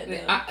like that,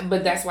 though.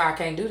 But that's why I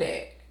can't do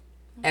that.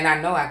 And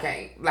I know I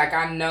can't. Like,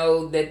 I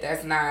know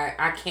that's not,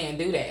 I can't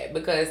do that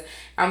because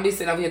I'm be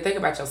sitting over here thinking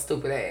about your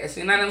stupid ass.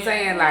 You know what I'm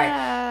saying? Like,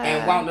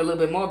 and wanting a little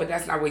bit more, but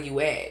that's not where you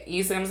at.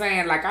 You see what I'm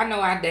saying? Like, I know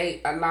I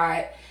date a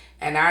lot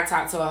and I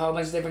talk to a whole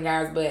bunch of different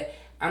guys, but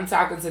I'm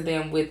talking to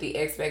them with the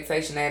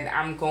expectation that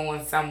I'm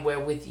going somewhere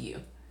with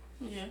you.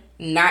 Yeah.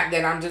 Not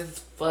that I'm just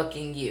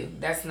fucking you.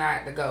 That's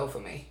not the goal for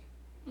me.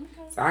 Okay.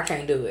 So I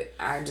can't do it.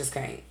 I just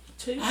can't.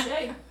 Touche.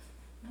 I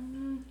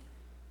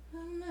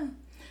don't know.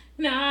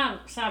 You know,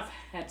 I've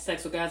had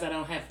sex with guys I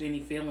don't have any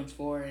feelings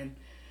for, and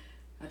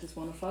I just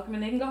want to fuck them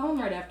and they can go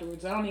home right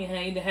afterwards. I don't even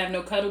need to have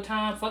no cuddle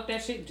time. Fuck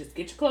that shit. Just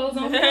get your clothes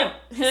on. and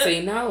go.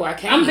 See, no, I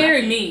can't. I'm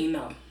very mean,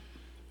 though.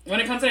 When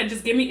it comes to that,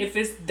 just give me, if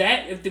it's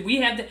that, if we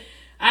have the,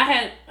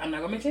 I'm not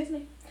going to mention his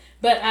name,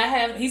 but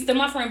he's still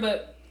my friend,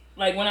 but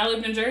like when I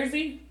lived in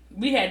Jersey,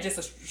 we had just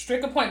a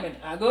strict appointment.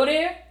 I go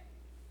there,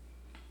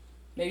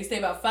 maybe stay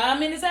about 5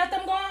 minutes after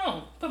I'm going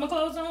home, put my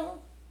clothes on,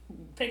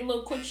 take a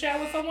little quick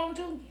shower if I want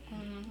to,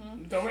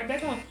 Go right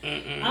back on.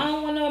 I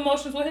don't want no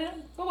emotions with him.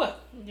 For what?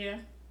 Yeah.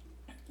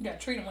 You gotta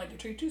treat him like they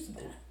treat you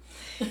sometimes.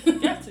 You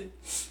got to.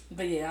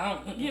 But yeah, I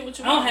don't. Get what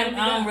you I don't want, have. baby,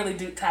 I don't go.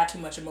 really tie too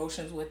much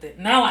emotions with it.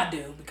 Now I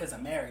do because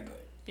I'm married.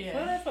 But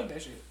Yeah. fuck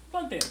that shit.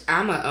 Fuck that.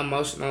 I'm I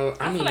emotionally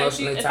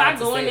feel like if tied I to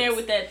go in there sex.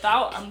 with that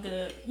thought, I'm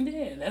good.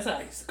 Yeah, that's how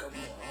I used to go with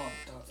all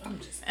the thoughts. I'm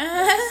just.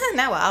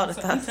 Now with all the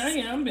I'm stuff. telling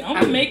you,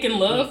 I'm making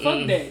love.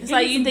 Fuck that. It's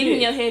like you think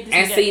in your head. This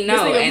And nigga- see,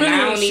 no, this nigga and really I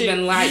ain't don't shit.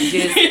 even like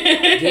just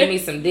give me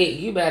some dick.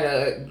 You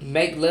better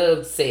make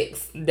love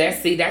sex.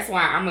 That's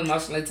why I'm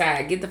emotionally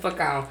tied. Get the fuck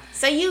on.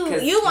 So you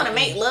want to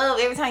make love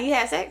every time you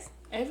have sex?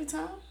 Every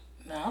time.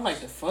 Nah, I like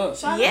the fuck.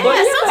 Yeah, But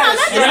you sometimes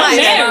I better just like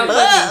share that with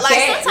love. Like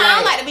that, sometimes I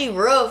like- like to be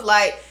rough.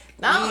 Like,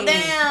 no,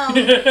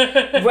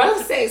 damn.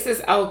 Rough sex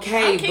is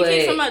okay, I'm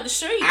kicking from but up the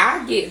street.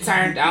 I get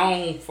turned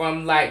on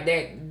from like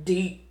that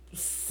deep,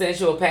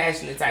 sensual,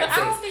 passionate type But I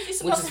sex. don't think you're which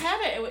supposed is- to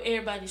have it with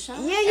everybody,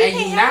 Sean. Yeah, you And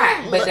can't you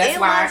have not, but that's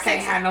why I in-love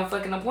can't sex. have no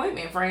fucking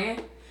appointment,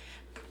 friend.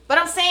 But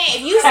I'm saying,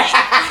 if you say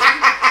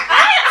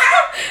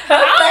I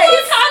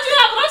already called you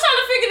out, but I'm trying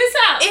to figure this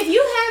out. if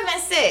you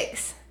having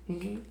sex,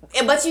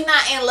 but you're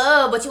not in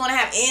love, but you want to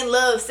have in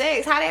love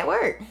sex, how that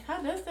work?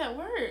 How does that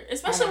work?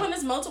 Especially when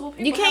there's multiple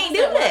people. You can't How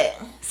do does that.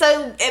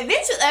 So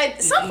eventually,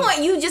 at some point,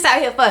 you just out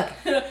here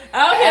fucking. work?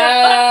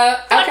 Oh,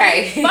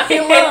 Okay.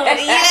 Fucking love.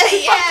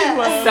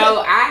 Yeah.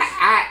 So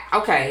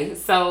okay,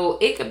 so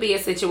it could be a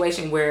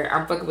situation where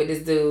I'm fucking with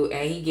this dude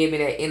and he give me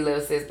that in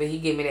love sex, but he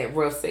give me that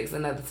rough sex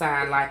another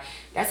time. Like,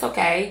 that's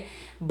okay.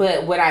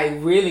 But what I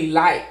really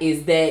like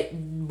is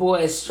that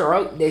boy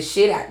stroke the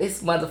shit out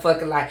this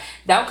motherfucker. Like,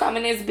 don't come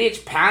in this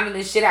bitch pounding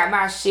the shit out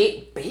my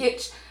shit,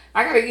 bitch.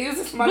 I gotta use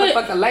this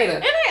motherfucker later.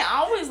 It ain't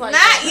always like Not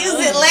that, use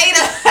though. it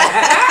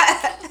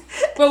later.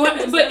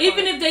 But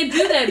even if they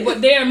do that,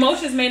 but their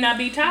emotions may not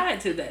be tied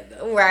to that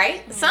though.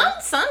 Right. Some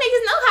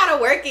niggas know how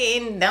to work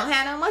it and don't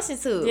have no emotion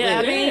to it. Yeah,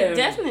 I with it. mean, Yeah.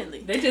 definitely.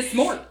 They just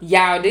smart.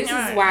 Y'all, this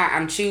Alright. is why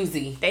I'm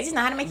choosy. They just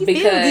know how to make you feel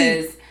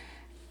good. Because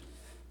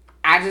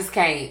I just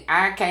can't.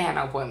 I can't have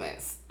no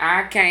appointments.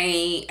 I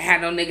can't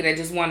have no nigga that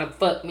just want to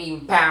fuck me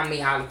and pound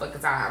me all the fucking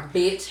time,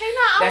 bitch. They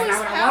not That's always not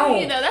what I telling you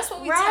want. though. That's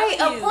what we Right.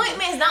 tell you.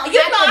 Appointments don't You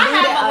have know, to I do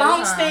that have a all the time.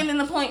 long-standing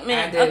appointment.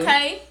 I do.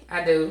 Okay.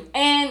 I do.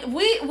 And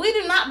we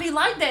do not be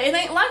like that. It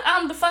ain't like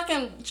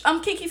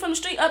I'm Kiki from the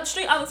street up the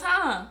street all the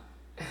time.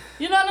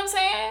 You know what I'm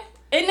saying?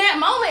 In that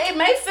moment, it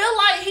may feel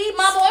like he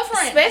my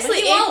boyfriend, Especially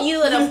but he if won't.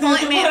 you an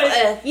appointment,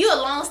 if you a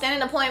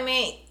long-standing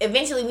appointment,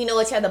 eventually we know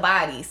each other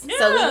bodies, so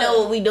we Yeah. know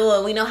what we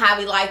doing, we know how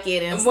we like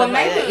it and Well, stuff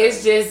like maybe that.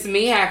 it's just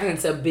me having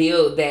to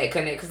build that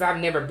connect because I've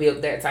never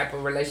built that type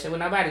of relationship with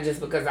nobody just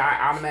because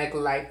I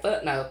automatically like,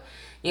 fuck no.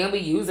 You don't be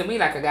using me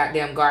like a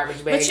goddamn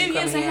garbage bag. But you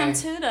come using here him and-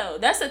 too, though.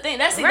 That's the thing.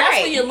 That's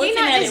Right. where you're We looking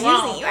not at it just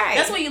wrong. using- right.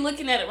 That's where you're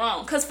looking at it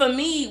wrong. Because for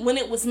me, when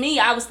it was me,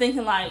 I was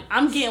thinking like,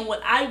 I'm getting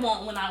what I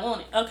want when I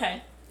want it.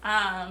 Okay.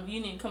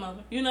 You need to come over.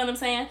 You know what I'm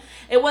saying?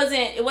 It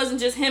wasn't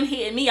just him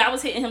hitting me. I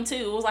was hitting him too.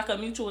 It was like a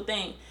mutual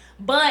thing.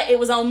 But it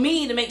was on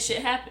me to make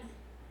shit happen.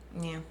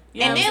 Yeah. You know And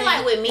what I'm then saying?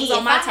 like with It me, was if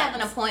on I my have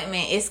an terms.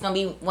 appointment, it's gonna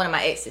be one of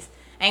my exes.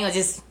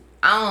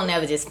 I don't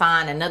never just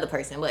find another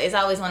person, but it's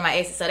always one of my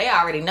exes, so they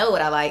already know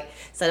what I like.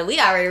 So we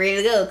already ready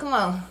to go. Come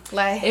on,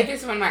 like If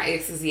it's one of my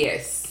exes,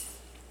 yes.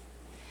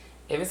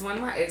 If it's one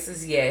of my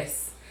exes,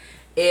 yes.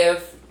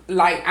 If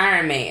like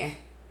Iron Man,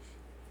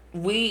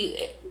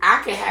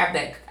 I could have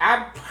that.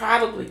 I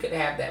probably could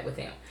have that with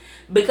him,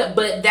 but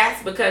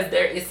that's because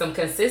there is some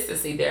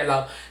consistency there.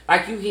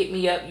 Like you hit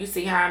me up, you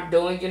see how I'm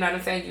doing. You know what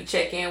I'm saying? You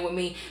check in with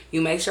me.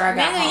 You make sure I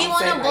got Nigga, home you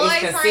want a safe.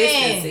 Like, it's boyfriend.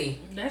 consistency.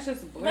 That's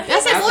just a boy. that's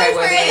his Okay, boyfriend.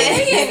 well,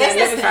 then, Yeah, that's let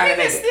me his try that He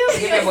can nigga. still Give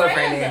be me a a boyfriend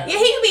friend, then. though. Yeah,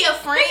 he could be a He can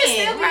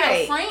still friend, be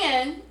right? a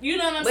friend. You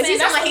know what I'm But saying? you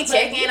talking That's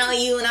about he what- checking on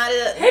you and all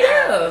that. Hey,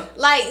 yeah.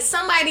 Like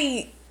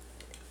somebody,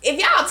 if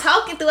y'all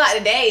talking throughout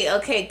the day,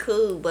 okay,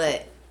 cool,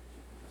 but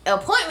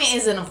appointment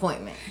is an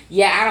appointment.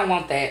 Yeah, I don't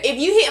want that. If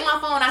you hit my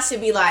phone, I should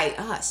be like,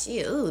 oh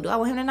shit, ooh, do I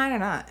want him tonight or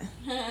not?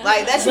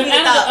 Like that should But be the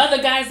out of the thought.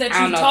 other guys that I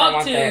don't you know if I talked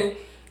want to, that.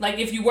 like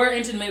if you were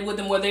intimate with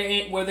them, were there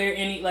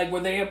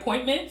any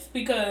appointments?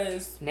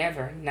 Because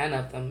Never. None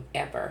of them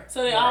ever.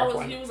 So they were always,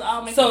 appointments. you was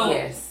all making So- love.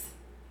 Yes.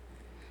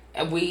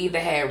 And we either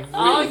had really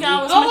Oh,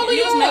 y'all was, Oh, making,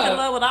 you was yeah. making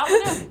love with all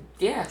of them.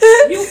 yeah.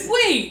 you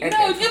wait,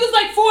 no, it was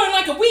like 4 in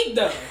like a week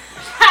though.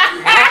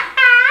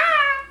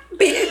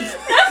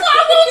 That's what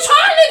I was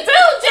trying to do,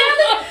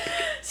 Janet.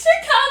 She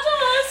called you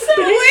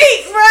herself.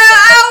 Weak, bro,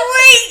 I'm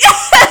weak.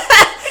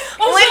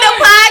 When the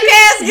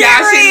podcast get Yeah,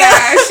 she real.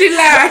 lied. She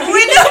lied.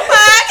 When the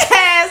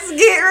podcast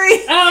get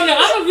real. I don't know.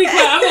 I'm gonna be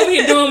quiet. I'm over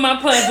here doing my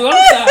puzzle. I'm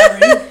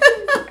sorry.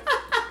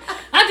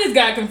 I just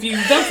got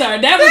confused. I'm sorry.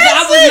 I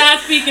was not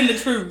speaking the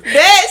truth.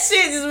 That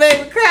shit just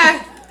made me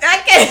cry. I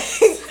can't.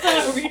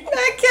 Sorry.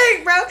 I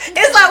can't, bro.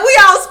 It's like we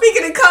all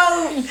speaking in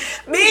code.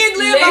 Me and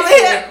Liv over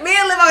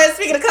here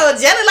speaking in code.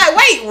 Jenna like,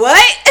 wait, what?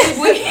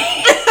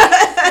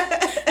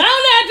 I don't know.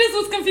 I just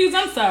was confused.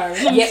 I'm sorry.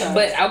 I'm Yeah, sorry.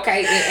 but okay,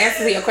 in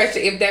answer to your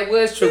question, if that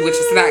was true, which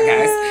it's not,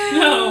 guys.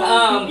 no.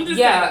 I'm just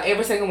Yeah, saying.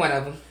 every single one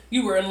of them.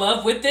 You were in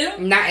love with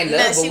them. Not in No,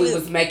 love, she but we was-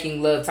 was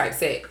making love type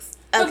sex.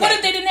 But what Okay.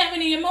 if they didn't have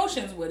any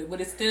emotions with it?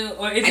 Would it still,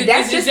 or is And it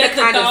that's is it just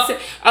the a kind of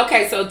thought?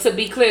 okay. So to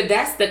be clear,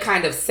 that's the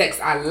kind of sex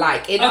I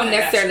like. It don't Okay,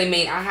 necessarily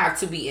mean I have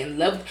to be in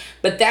love,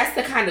 but that's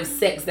the kind of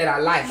sex that I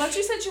like. But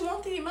you said you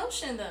want the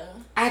emotion though.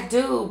 I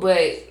do,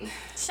 but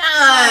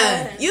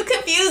Sean, you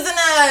confusing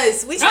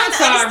us. We trying to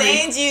sorry.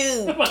 understand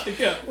you. I'm about to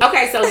go.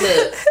 okay. So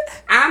look,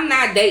 I'm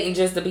not dating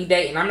just to be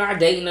dating. I'm not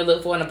dating to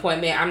look for an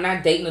appointment. I'm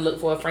not dating to look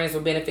for friends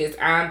with benefits.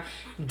 I'm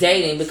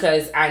dating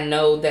because I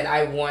know that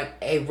I want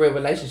a real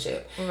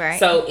relationship. Right.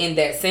 So in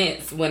that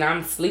sense, when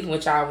I'm sleeping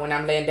with y'all, when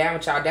I'm laying down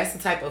with y'all, that's the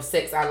type of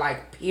sex I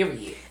like.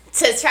 Period.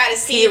 To try to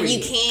see if you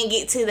Period. can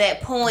get to that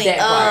point That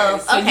part.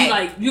 of So okay.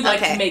 you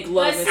like Okay. to make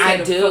love I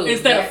instead do. of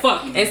instead of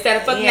fucking. Instead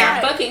of fucking.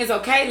 Yeah. Now, fucking is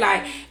okay.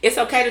 Like, it's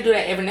okay to do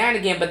that every now and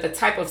again, but the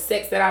type of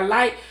sex that I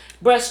like,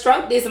 bruh,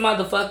 stroke this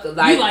motherfucker.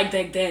 Like, You like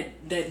that TV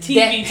that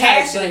type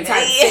passionate sex.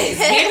 type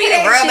sex. Give me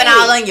that rubbing shit.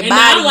 all on your And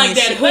body. I like and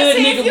that shit. hood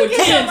See, nigga if you with get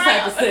the Tim's right-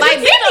 type of sex. Like If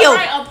you get video. the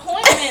right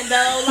appointment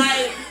though,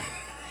 like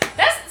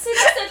that's the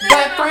thing.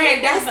 But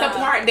friend, that's the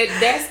part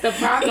that's the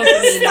problem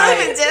for me.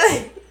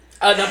 Like,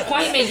 an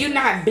appointment, you're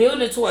not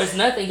building towards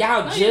nothing.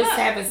 Y'all No, you're just not.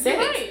 having sex.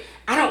 You're right.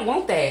 I don't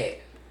want that.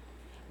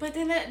 But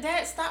then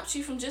that stops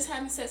you from just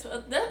having sex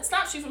with that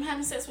stops you from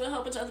having sex with a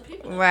whole bunch of other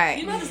people. Right.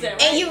 You notice that,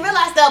 right? And you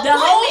realize the the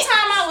appointment. whole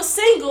time I was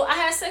single, I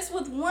had sex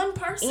with one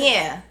person.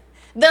 Yeah.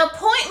 The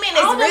appointment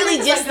All is them really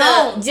niggas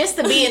are gone. just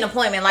to be an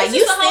appointment. Like It's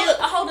you just still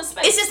a holding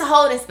space. it's just a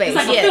holding space. It's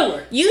like a yeah.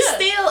 filler. You Yeah.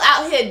 still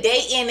out here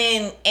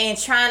dating and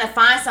trying to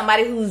find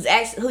somebody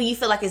who you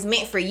feel like is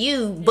meant for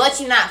you, but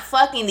you're not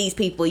fucking these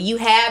people. You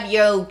have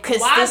your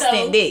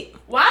consistent dick.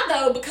 Why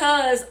though?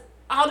 Because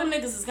all them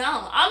niggas is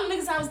gone. All the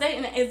niggas I was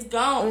dating is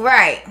gone.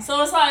 Right.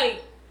 So it's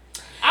like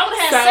I would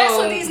have sex So-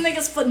 with these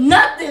niggas for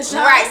nothing,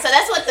 Sean. Right. So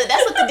that's what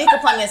the dick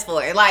appointment's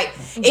for. Like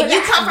if But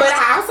you come from but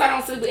I also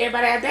don't sleep with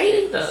everybody I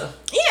date either.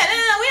 yeah,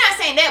 no, we're not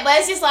saying that, but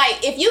it's just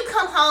like if you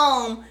come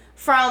home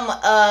from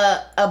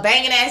a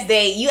banging ass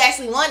date, you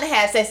actually wanted to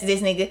have sex with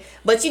this nigga,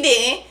 but you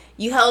didn't.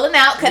 You holding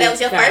out because that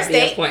was your Got first the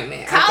date.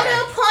 appointment. Call Okay.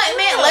 the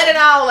appointment, let it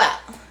all out.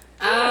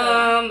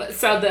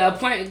 So the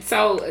appointment.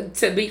 So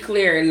to be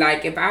clear,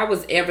 like if I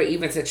was ever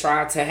even to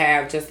try to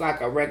have just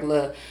like a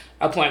regular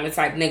appointment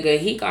type nigga,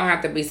 he gonna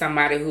have to be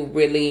somebody who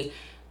really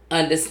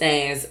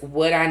understands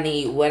what I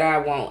need, what I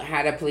want,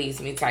 how to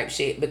please me type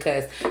shit.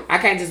 Because I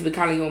can't just be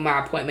calling you on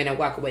my appointment and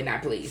walk away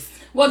not pleased.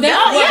 Well,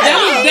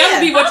 that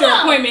would be what your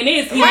appointment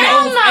is. He Right.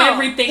 knows No.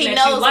 everything He that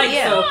knows you like. it,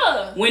 yeah.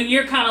 So when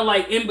you're kind of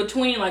like in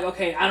between, like,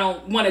 okay, I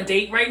don't want to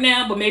date right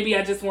now, but maybe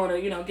I just want to,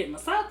 get my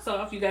socks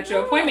off. You got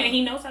your appointment, and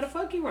he knows how to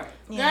fuck you right.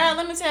 Girl,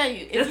 let me tell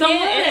you, if Just don't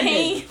let if him he do.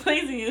 ain't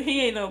pleasing you,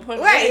 he ain't no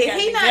appointment. Right. He If got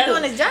he to not go.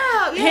 doing his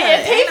job, yeah.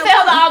 If he ain't no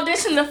failed the point.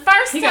 audition the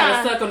first He time,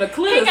 got to suck on the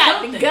clit he or got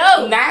something. to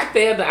go. Not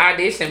fail the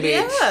audition,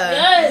 bitch. Yeah.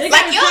 Yes.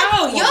 Like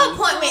Nigga, your go.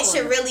 appointment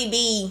should really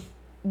be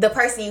the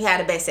person you had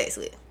the best sex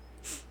with.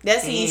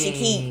 That's who you should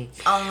keep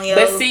on your.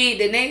 But see,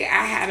 the nigga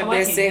I have the Oh, I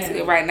best can't sex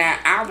handle with it. right now,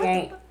 I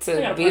want I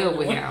to gotta build find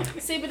with one. him.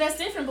 See, but that's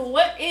different. But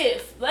what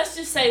if? Let's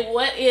just say,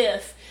 what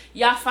if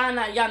y'all find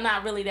out y'all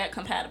not really that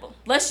compatible?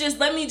 Let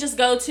me just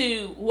go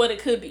to what it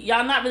could be.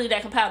 Y'all not really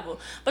that compatible,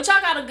 but y'all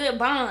got a good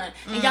bond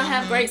and y'all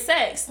have great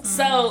sex.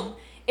 So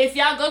if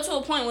y'all go to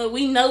a point where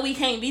we know we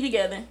can't be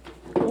together,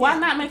 why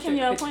not make him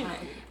your appointment?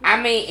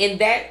 I mean, in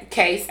that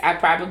case, I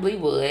probably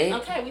would.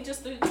 Okay, we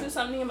just threw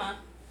something in your mind.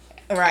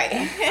 right.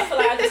 I feel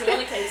like I just won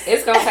a case.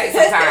 It's gonna take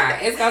some time.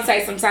 It's gonna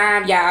take some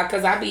time, y'all,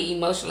 because I be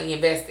emotionally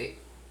invested.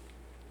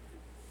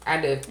 I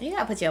do. You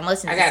gotta put your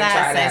emotions I gotta try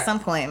aside that. at some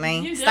point,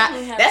 man. You Stop.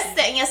 definitely have That's to.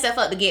 setting yourself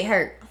up to get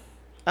hurt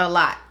a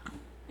lot,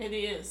 It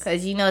is.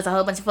 cause you know it's a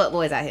whole bunch of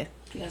fuckboys out here.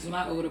 That's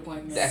my old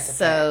appointment. That's a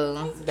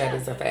So fact. That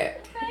is a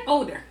fact.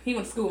 Older. He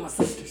went to school with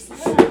my sisters.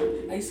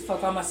 I used to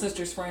fuck all my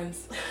sisters'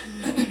 friends.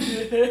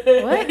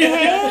 what the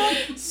hell?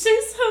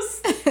 She's so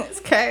It's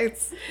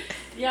crazy.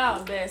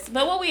 y'all best.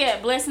 But what we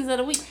at? Blessings of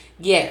the week.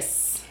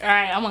 Yes. All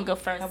right, I'm gonna go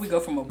first. How we go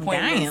from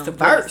appointments Damn, to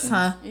verse, blessings.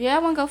 huh? Yeah, I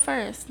want to go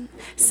first.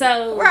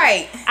 So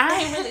Right.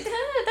 I ain't really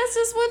good. That's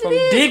just what From it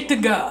is. dick to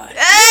God.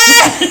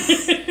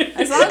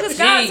 As long as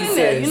God's in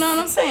there, Jesus. you know what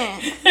I'm saying?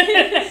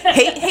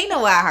 he know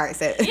why I heart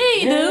said. Yeah,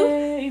 you do.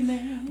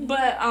 Amen.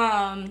 But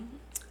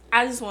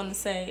I just want to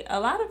say a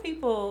lot of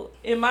people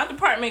in my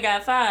department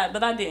got fired,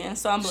 but I didn't,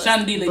 so I'm blessed.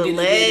 Shandila did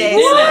Bless,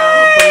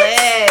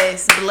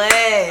 I'm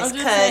bless, just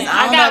cause saying,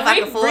 I don't know if I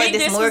can got afford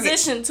this mortgage.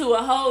 redispositioned to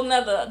a whole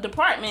nother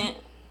department,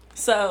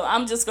 so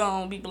I'm just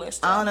gonna be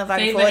blessed. I don't know if I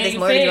can Favor afford this ain't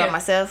mortgage fair. by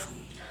myself.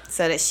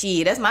 So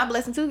that's my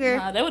blessing too, girl.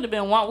 That would have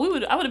been I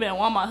would have been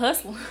Walmart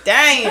hustling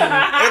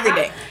Damn, every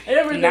day.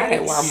 every Not day.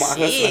 at Walmart Shit.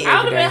 hustling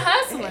I would every have been day.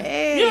 hustling.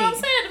 Hey. You know what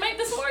I'm saying? To make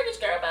this mortgage,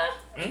 girl, bye.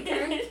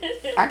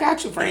 I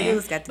got you, friend.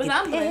 Bills got to But get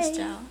I'm paid. blessed,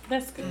 y'all.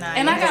 That's good. Nah,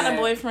 And I yeah. got a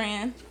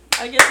boyfriend.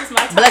 I guess it's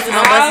my time. Blessings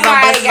on blessings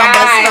on blessings on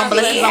blessings on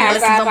blessings He on has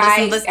blessings on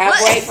blessings on a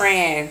blessings.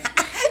 boyfriend.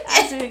 I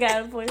do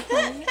got a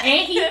boyfriend. And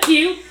he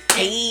cute.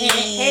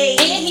 Hey,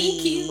 And he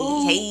cute.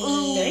 hey.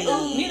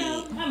 You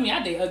know, I mean,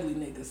 I date ugly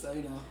niggas, so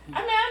you know.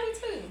 I mean, I do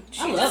too. I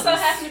She love just so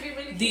this. happen to be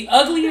really The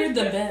uglier,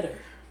 the better.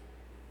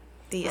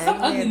 The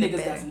Some ugly ugly and the niggas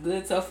got best. some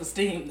good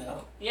self-esteem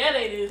though. Yeah,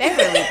 they do. They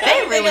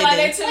really Like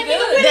they do. too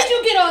Where good. did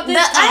you get all The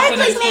this ugly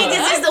confidence from?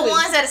 niggas is the Ugly.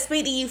 ones that'll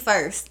speak to you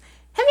first.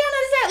 Have y'all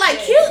noticed that? Like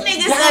cute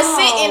niggas that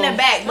sit in the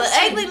back, but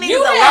ugly niggas You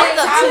will had-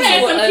 walk up I to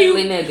had you. some an cute-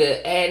 ugly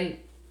nigga, and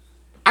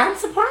I'm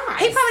surprised.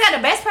 He probably got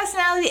the best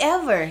personality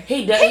ever.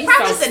 He does. He He's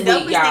probably so the sweet,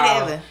 dopest nigga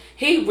y'all. ever.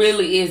 He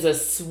really is a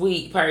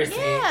sweet person.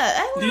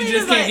 Yeah, ugly You niggas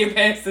just can't like, get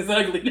past his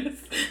ugliness.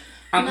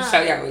 I'm gonna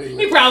show y'all what he He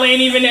looks. probably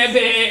ain't even that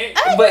bad.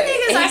 ugly But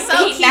niggas are so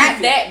he's cute.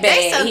 not that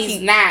They bad. so He's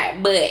cute.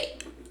 not,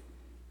 but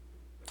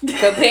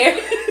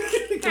compared.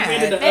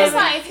 Compared to the It's other.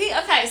 like if he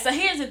okay. So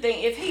here's the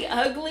thing: if he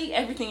ugly,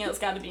 everything else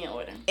got to be in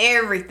order.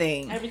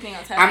 Everything. Everything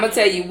else has. I'm to gonna be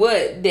tell you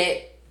what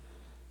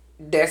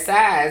that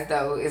size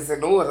though is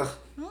in order.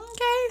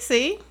 Okay,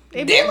 see,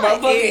 it be That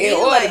like motherfucker it in be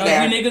order like now.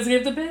 that. Ugly niggas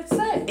give the best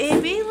sex.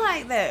 It be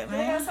like that, They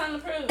man. got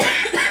something to prove.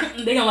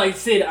 They gonna like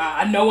sit.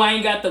 I know I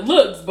ain't got the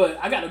looks, but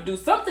I gotta do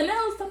something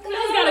else. Something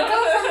else gotta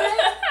come from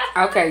that.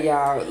 Okay,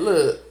 y'all,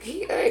 look,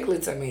 he ugly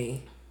to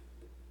me.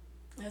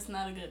 That's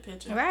not a good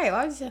picture. Right?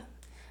 Why would you?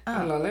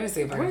 Hold on, let me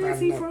see if I can Where is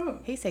find he it. from?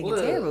 He's taking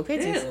Look, terrible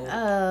pictures. ew.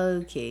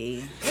 Okay.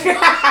 Okay,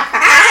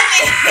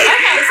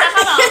 so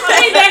hold on.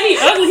 Ain't that he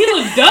ugly? He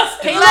look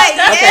dusty. He Like,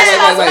 look, that's okay, what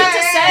I was wait. about to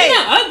He say.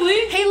 not ugly.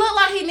 He look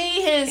like he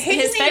need his He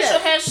his just need facial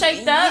a- hair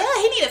shaped up.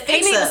 Yeah, he need to He fix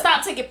need to up.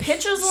 stop taking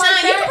pictures Sean, like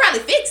you can that.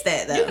 probably fix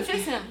that You though. can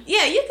fix him.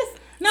 Yeah, you can.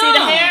 No. See the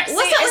hair?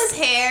 What's See, up it's- with his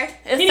hair?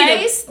 His He need a-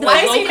 face. a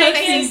Why is low he cut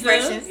making chin,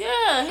 expressions?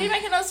 Yeah, he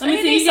making us. Let me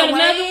he see. needs You got some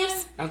another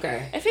waves.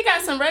 Okay. If he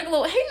got some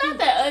regular, he not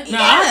that ugly. No,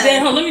 Yeah. I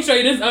did. Hold, let me show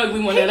you this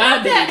ugly one that I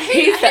not that- did.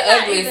 He's the he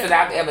not ugliest even-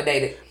 that I've ever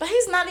dated. But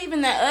he's not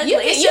even that ugly. You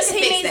can- it's you just can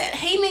he fix needs that.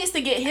 he needs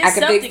to get his I can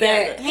stuff fix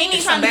together. that. He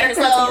needs Some trying to get better his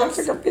I stuff clothes.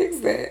 together. can fix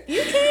that.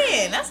 You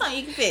can. That's something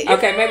you can fix.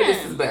 Okay, maybe this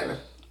Yeah. is better.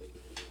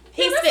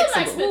 He's That's a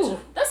nice fixable. picture.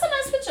 That's a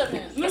nice picture of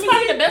him. That's me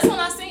probably see. the best one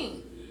I've seen.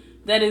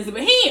 That is,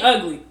 but he ain't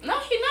ugly. No,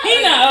 he not. He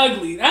ugly. not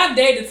ugly. I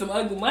dated some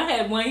ugly one. I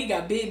had one. He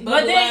got big But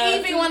bubble then eyes.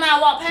 even when I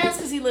walk past,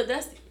 cause he look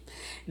dusty.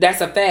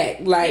 That's a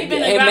fact. Like, He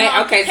been it in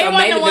grandma. okay, he so one of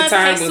maybe them the ones,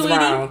 term hey, was sweetie.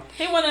 wrong.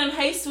 He one of them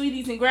hey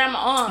sweeties in grandma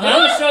arms. Now, I'm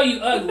gonna show you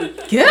ugly.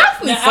 Get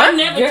off me, Now, I fuck.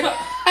 never.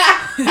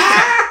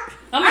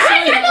 I'm gonna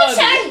show you ugly.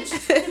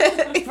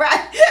 Change.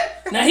 Right.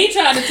 Now he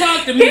tried to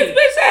talk to This me.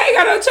 bitch ain't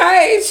got no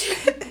change.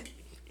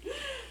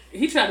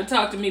 He tried to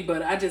talk to me,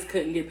 but I just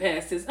couldn't get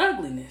past his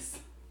ugliness.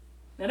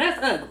 Now that's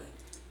ugly.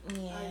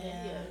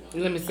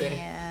 Let me see.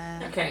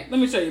 Yeah. Okay. Let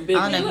me show you a big.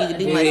 I don't know if you can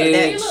do Yeah. much with He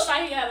that. look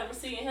like he got a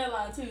receding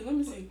hairline too. Let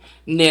me see.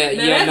 Yeah,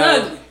 Now yeah, that's no.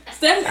 ugly.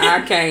 Stephanie,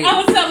 I can't. I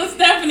was telling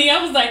Stephanie,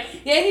 I was like,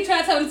 yeah, he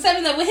tried telling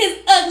Stephanie that with his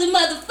ugly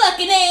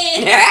motherfucking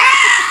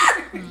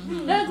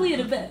ass. Ugly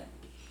the best.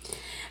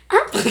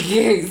 I fucking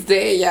can't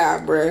stand y'all,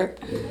 bruh.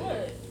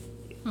 What?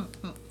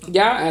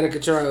 Y'all out of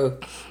control.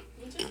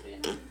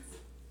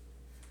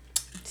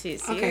 Shit,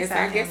 Okay, serious so I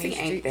out here guess on he these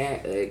ain't streets. that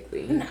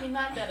ugly. He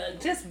not that ugly.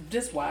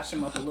 Just wash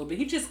him up a little bit.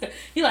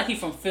 He like he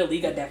from Philly.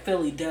 He got that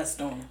Philly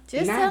dust on him.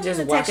 Just tell Not him just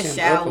to wash take a him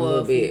shower up a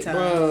little few bit, times.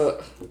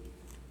 bruh.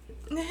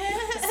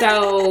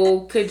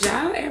 So, could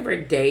y'all ever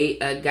date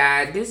a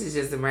guy? This is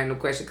just a random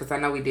question because I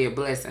know we did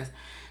blessings.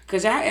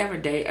 Could y'all ever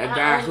date a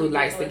guy who only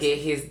likes did to get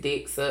his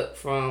dick sucked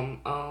from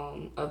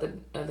other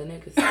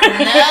niggas? No,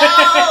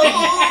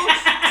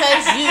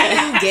 cause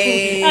you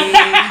gay.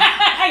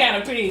 I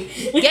gotta pee.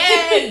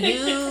 Gay,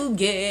 you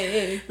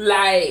gay.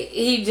 Like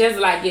he just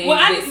like getting Well,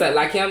 his I- dick sucked.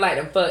 Like he don't like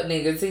to fuck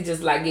niggas. He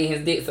just like getting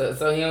his dick sucked.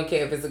 So he don't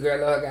care if it's a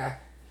girl or a guy.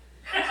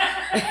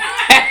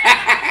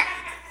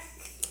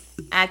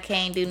 I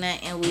can't do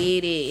nothing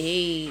with it.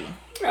 Hey.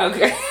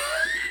 Okay.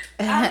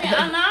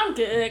 I'm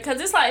good. Cause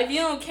it's like if you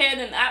don't care,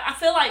 then I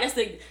feel like that's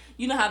the.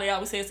 You know how they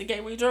always say it's the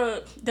gateway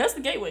drug. That's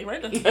the gateway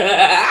right there.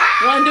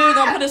 One dude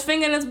gonna put his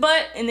finger in his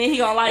butt and then he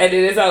gonna like And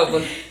it. then it's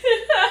over.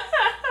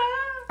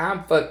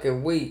 I'm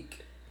fucking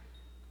weak.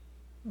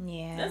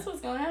 Yeah. That's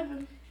what's gonna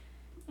happen.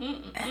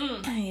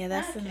 Mm-mm-mm. Yeah,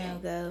 that's a Okay.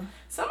 no-go.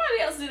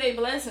 Somebody else do their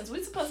blessings.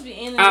 We supposed to be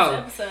ending Oh.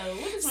 this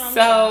episode. What is wrong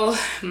So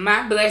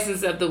my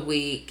blessings of the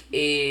week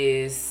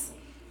is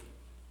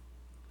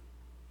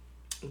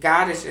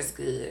God is just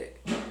good.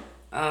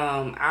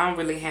 I don't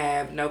really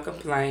have no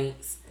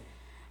complaints.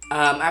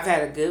 I've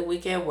had a good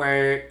week at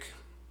work.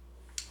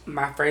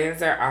 My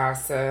friends are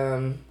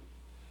awesome.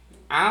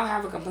 I don't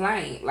have a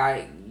complaint.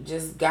 Like,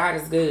 just God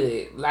is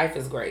good. Life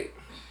is great.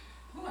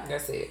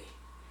 That's it.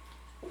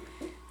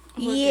 Look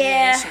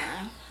Yeah. good,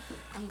 Sean.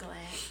 I'm glad.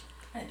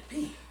 I had to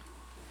pee.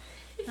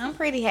 I'm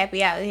pretty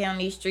happy out here on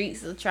these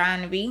streets of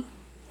trying to be.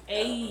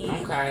 Hey.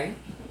 Okay.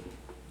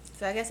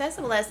 So I guess that's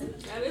a blessing.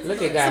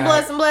 Look at It's a God.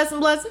 blessing, blessing,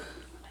 blessing.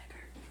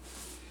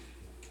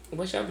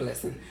 What's your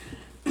blessing?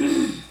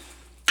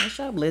 What's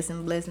your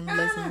blessing, blessing,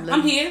 blessing, blessing?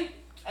 I'm here.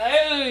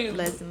 Hey.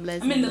 Blessing,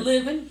 blessing. I'm in the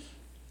blessing. living.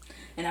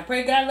 And I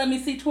pray God let me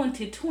see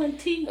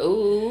 2020.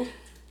 Ooh.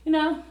 You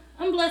know,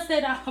 I'm blessed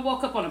that I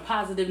woke up on a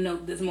positive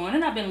note this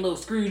morning. I've been a little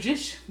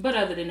Scrooge-ish, but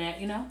other than that,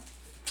 you know,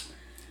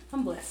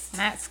 I'm blessed.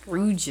 Not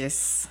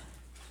Scrooges.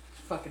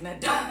 Fucking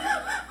that dog.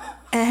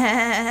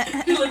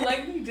 You look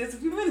like me just a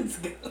few minutes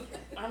ago.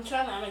 I'm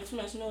trying not to make too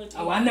much noise.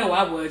 Oh, I know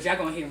I was. Y'all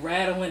gonna hear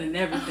rattling and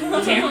everything.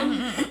 Tam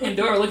and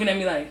Dora looking at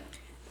me like,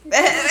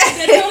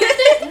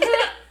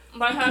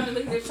 Like how to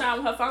look at this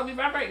child with her phone be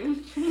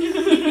vibrating.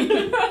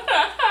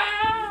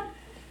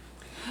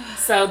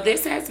 So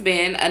this has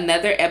been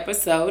another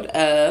episode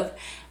of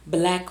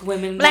Black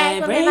Women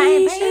Black Women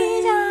Vibrations.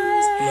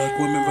 Vibrations. Black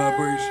Women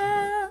Vibration.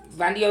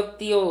 Vandios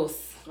Dios.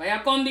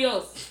 Vaya con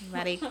Dios.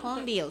 Vale,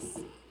 con Dios.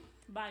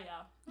 Bye,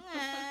 y'all.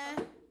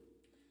 Ah.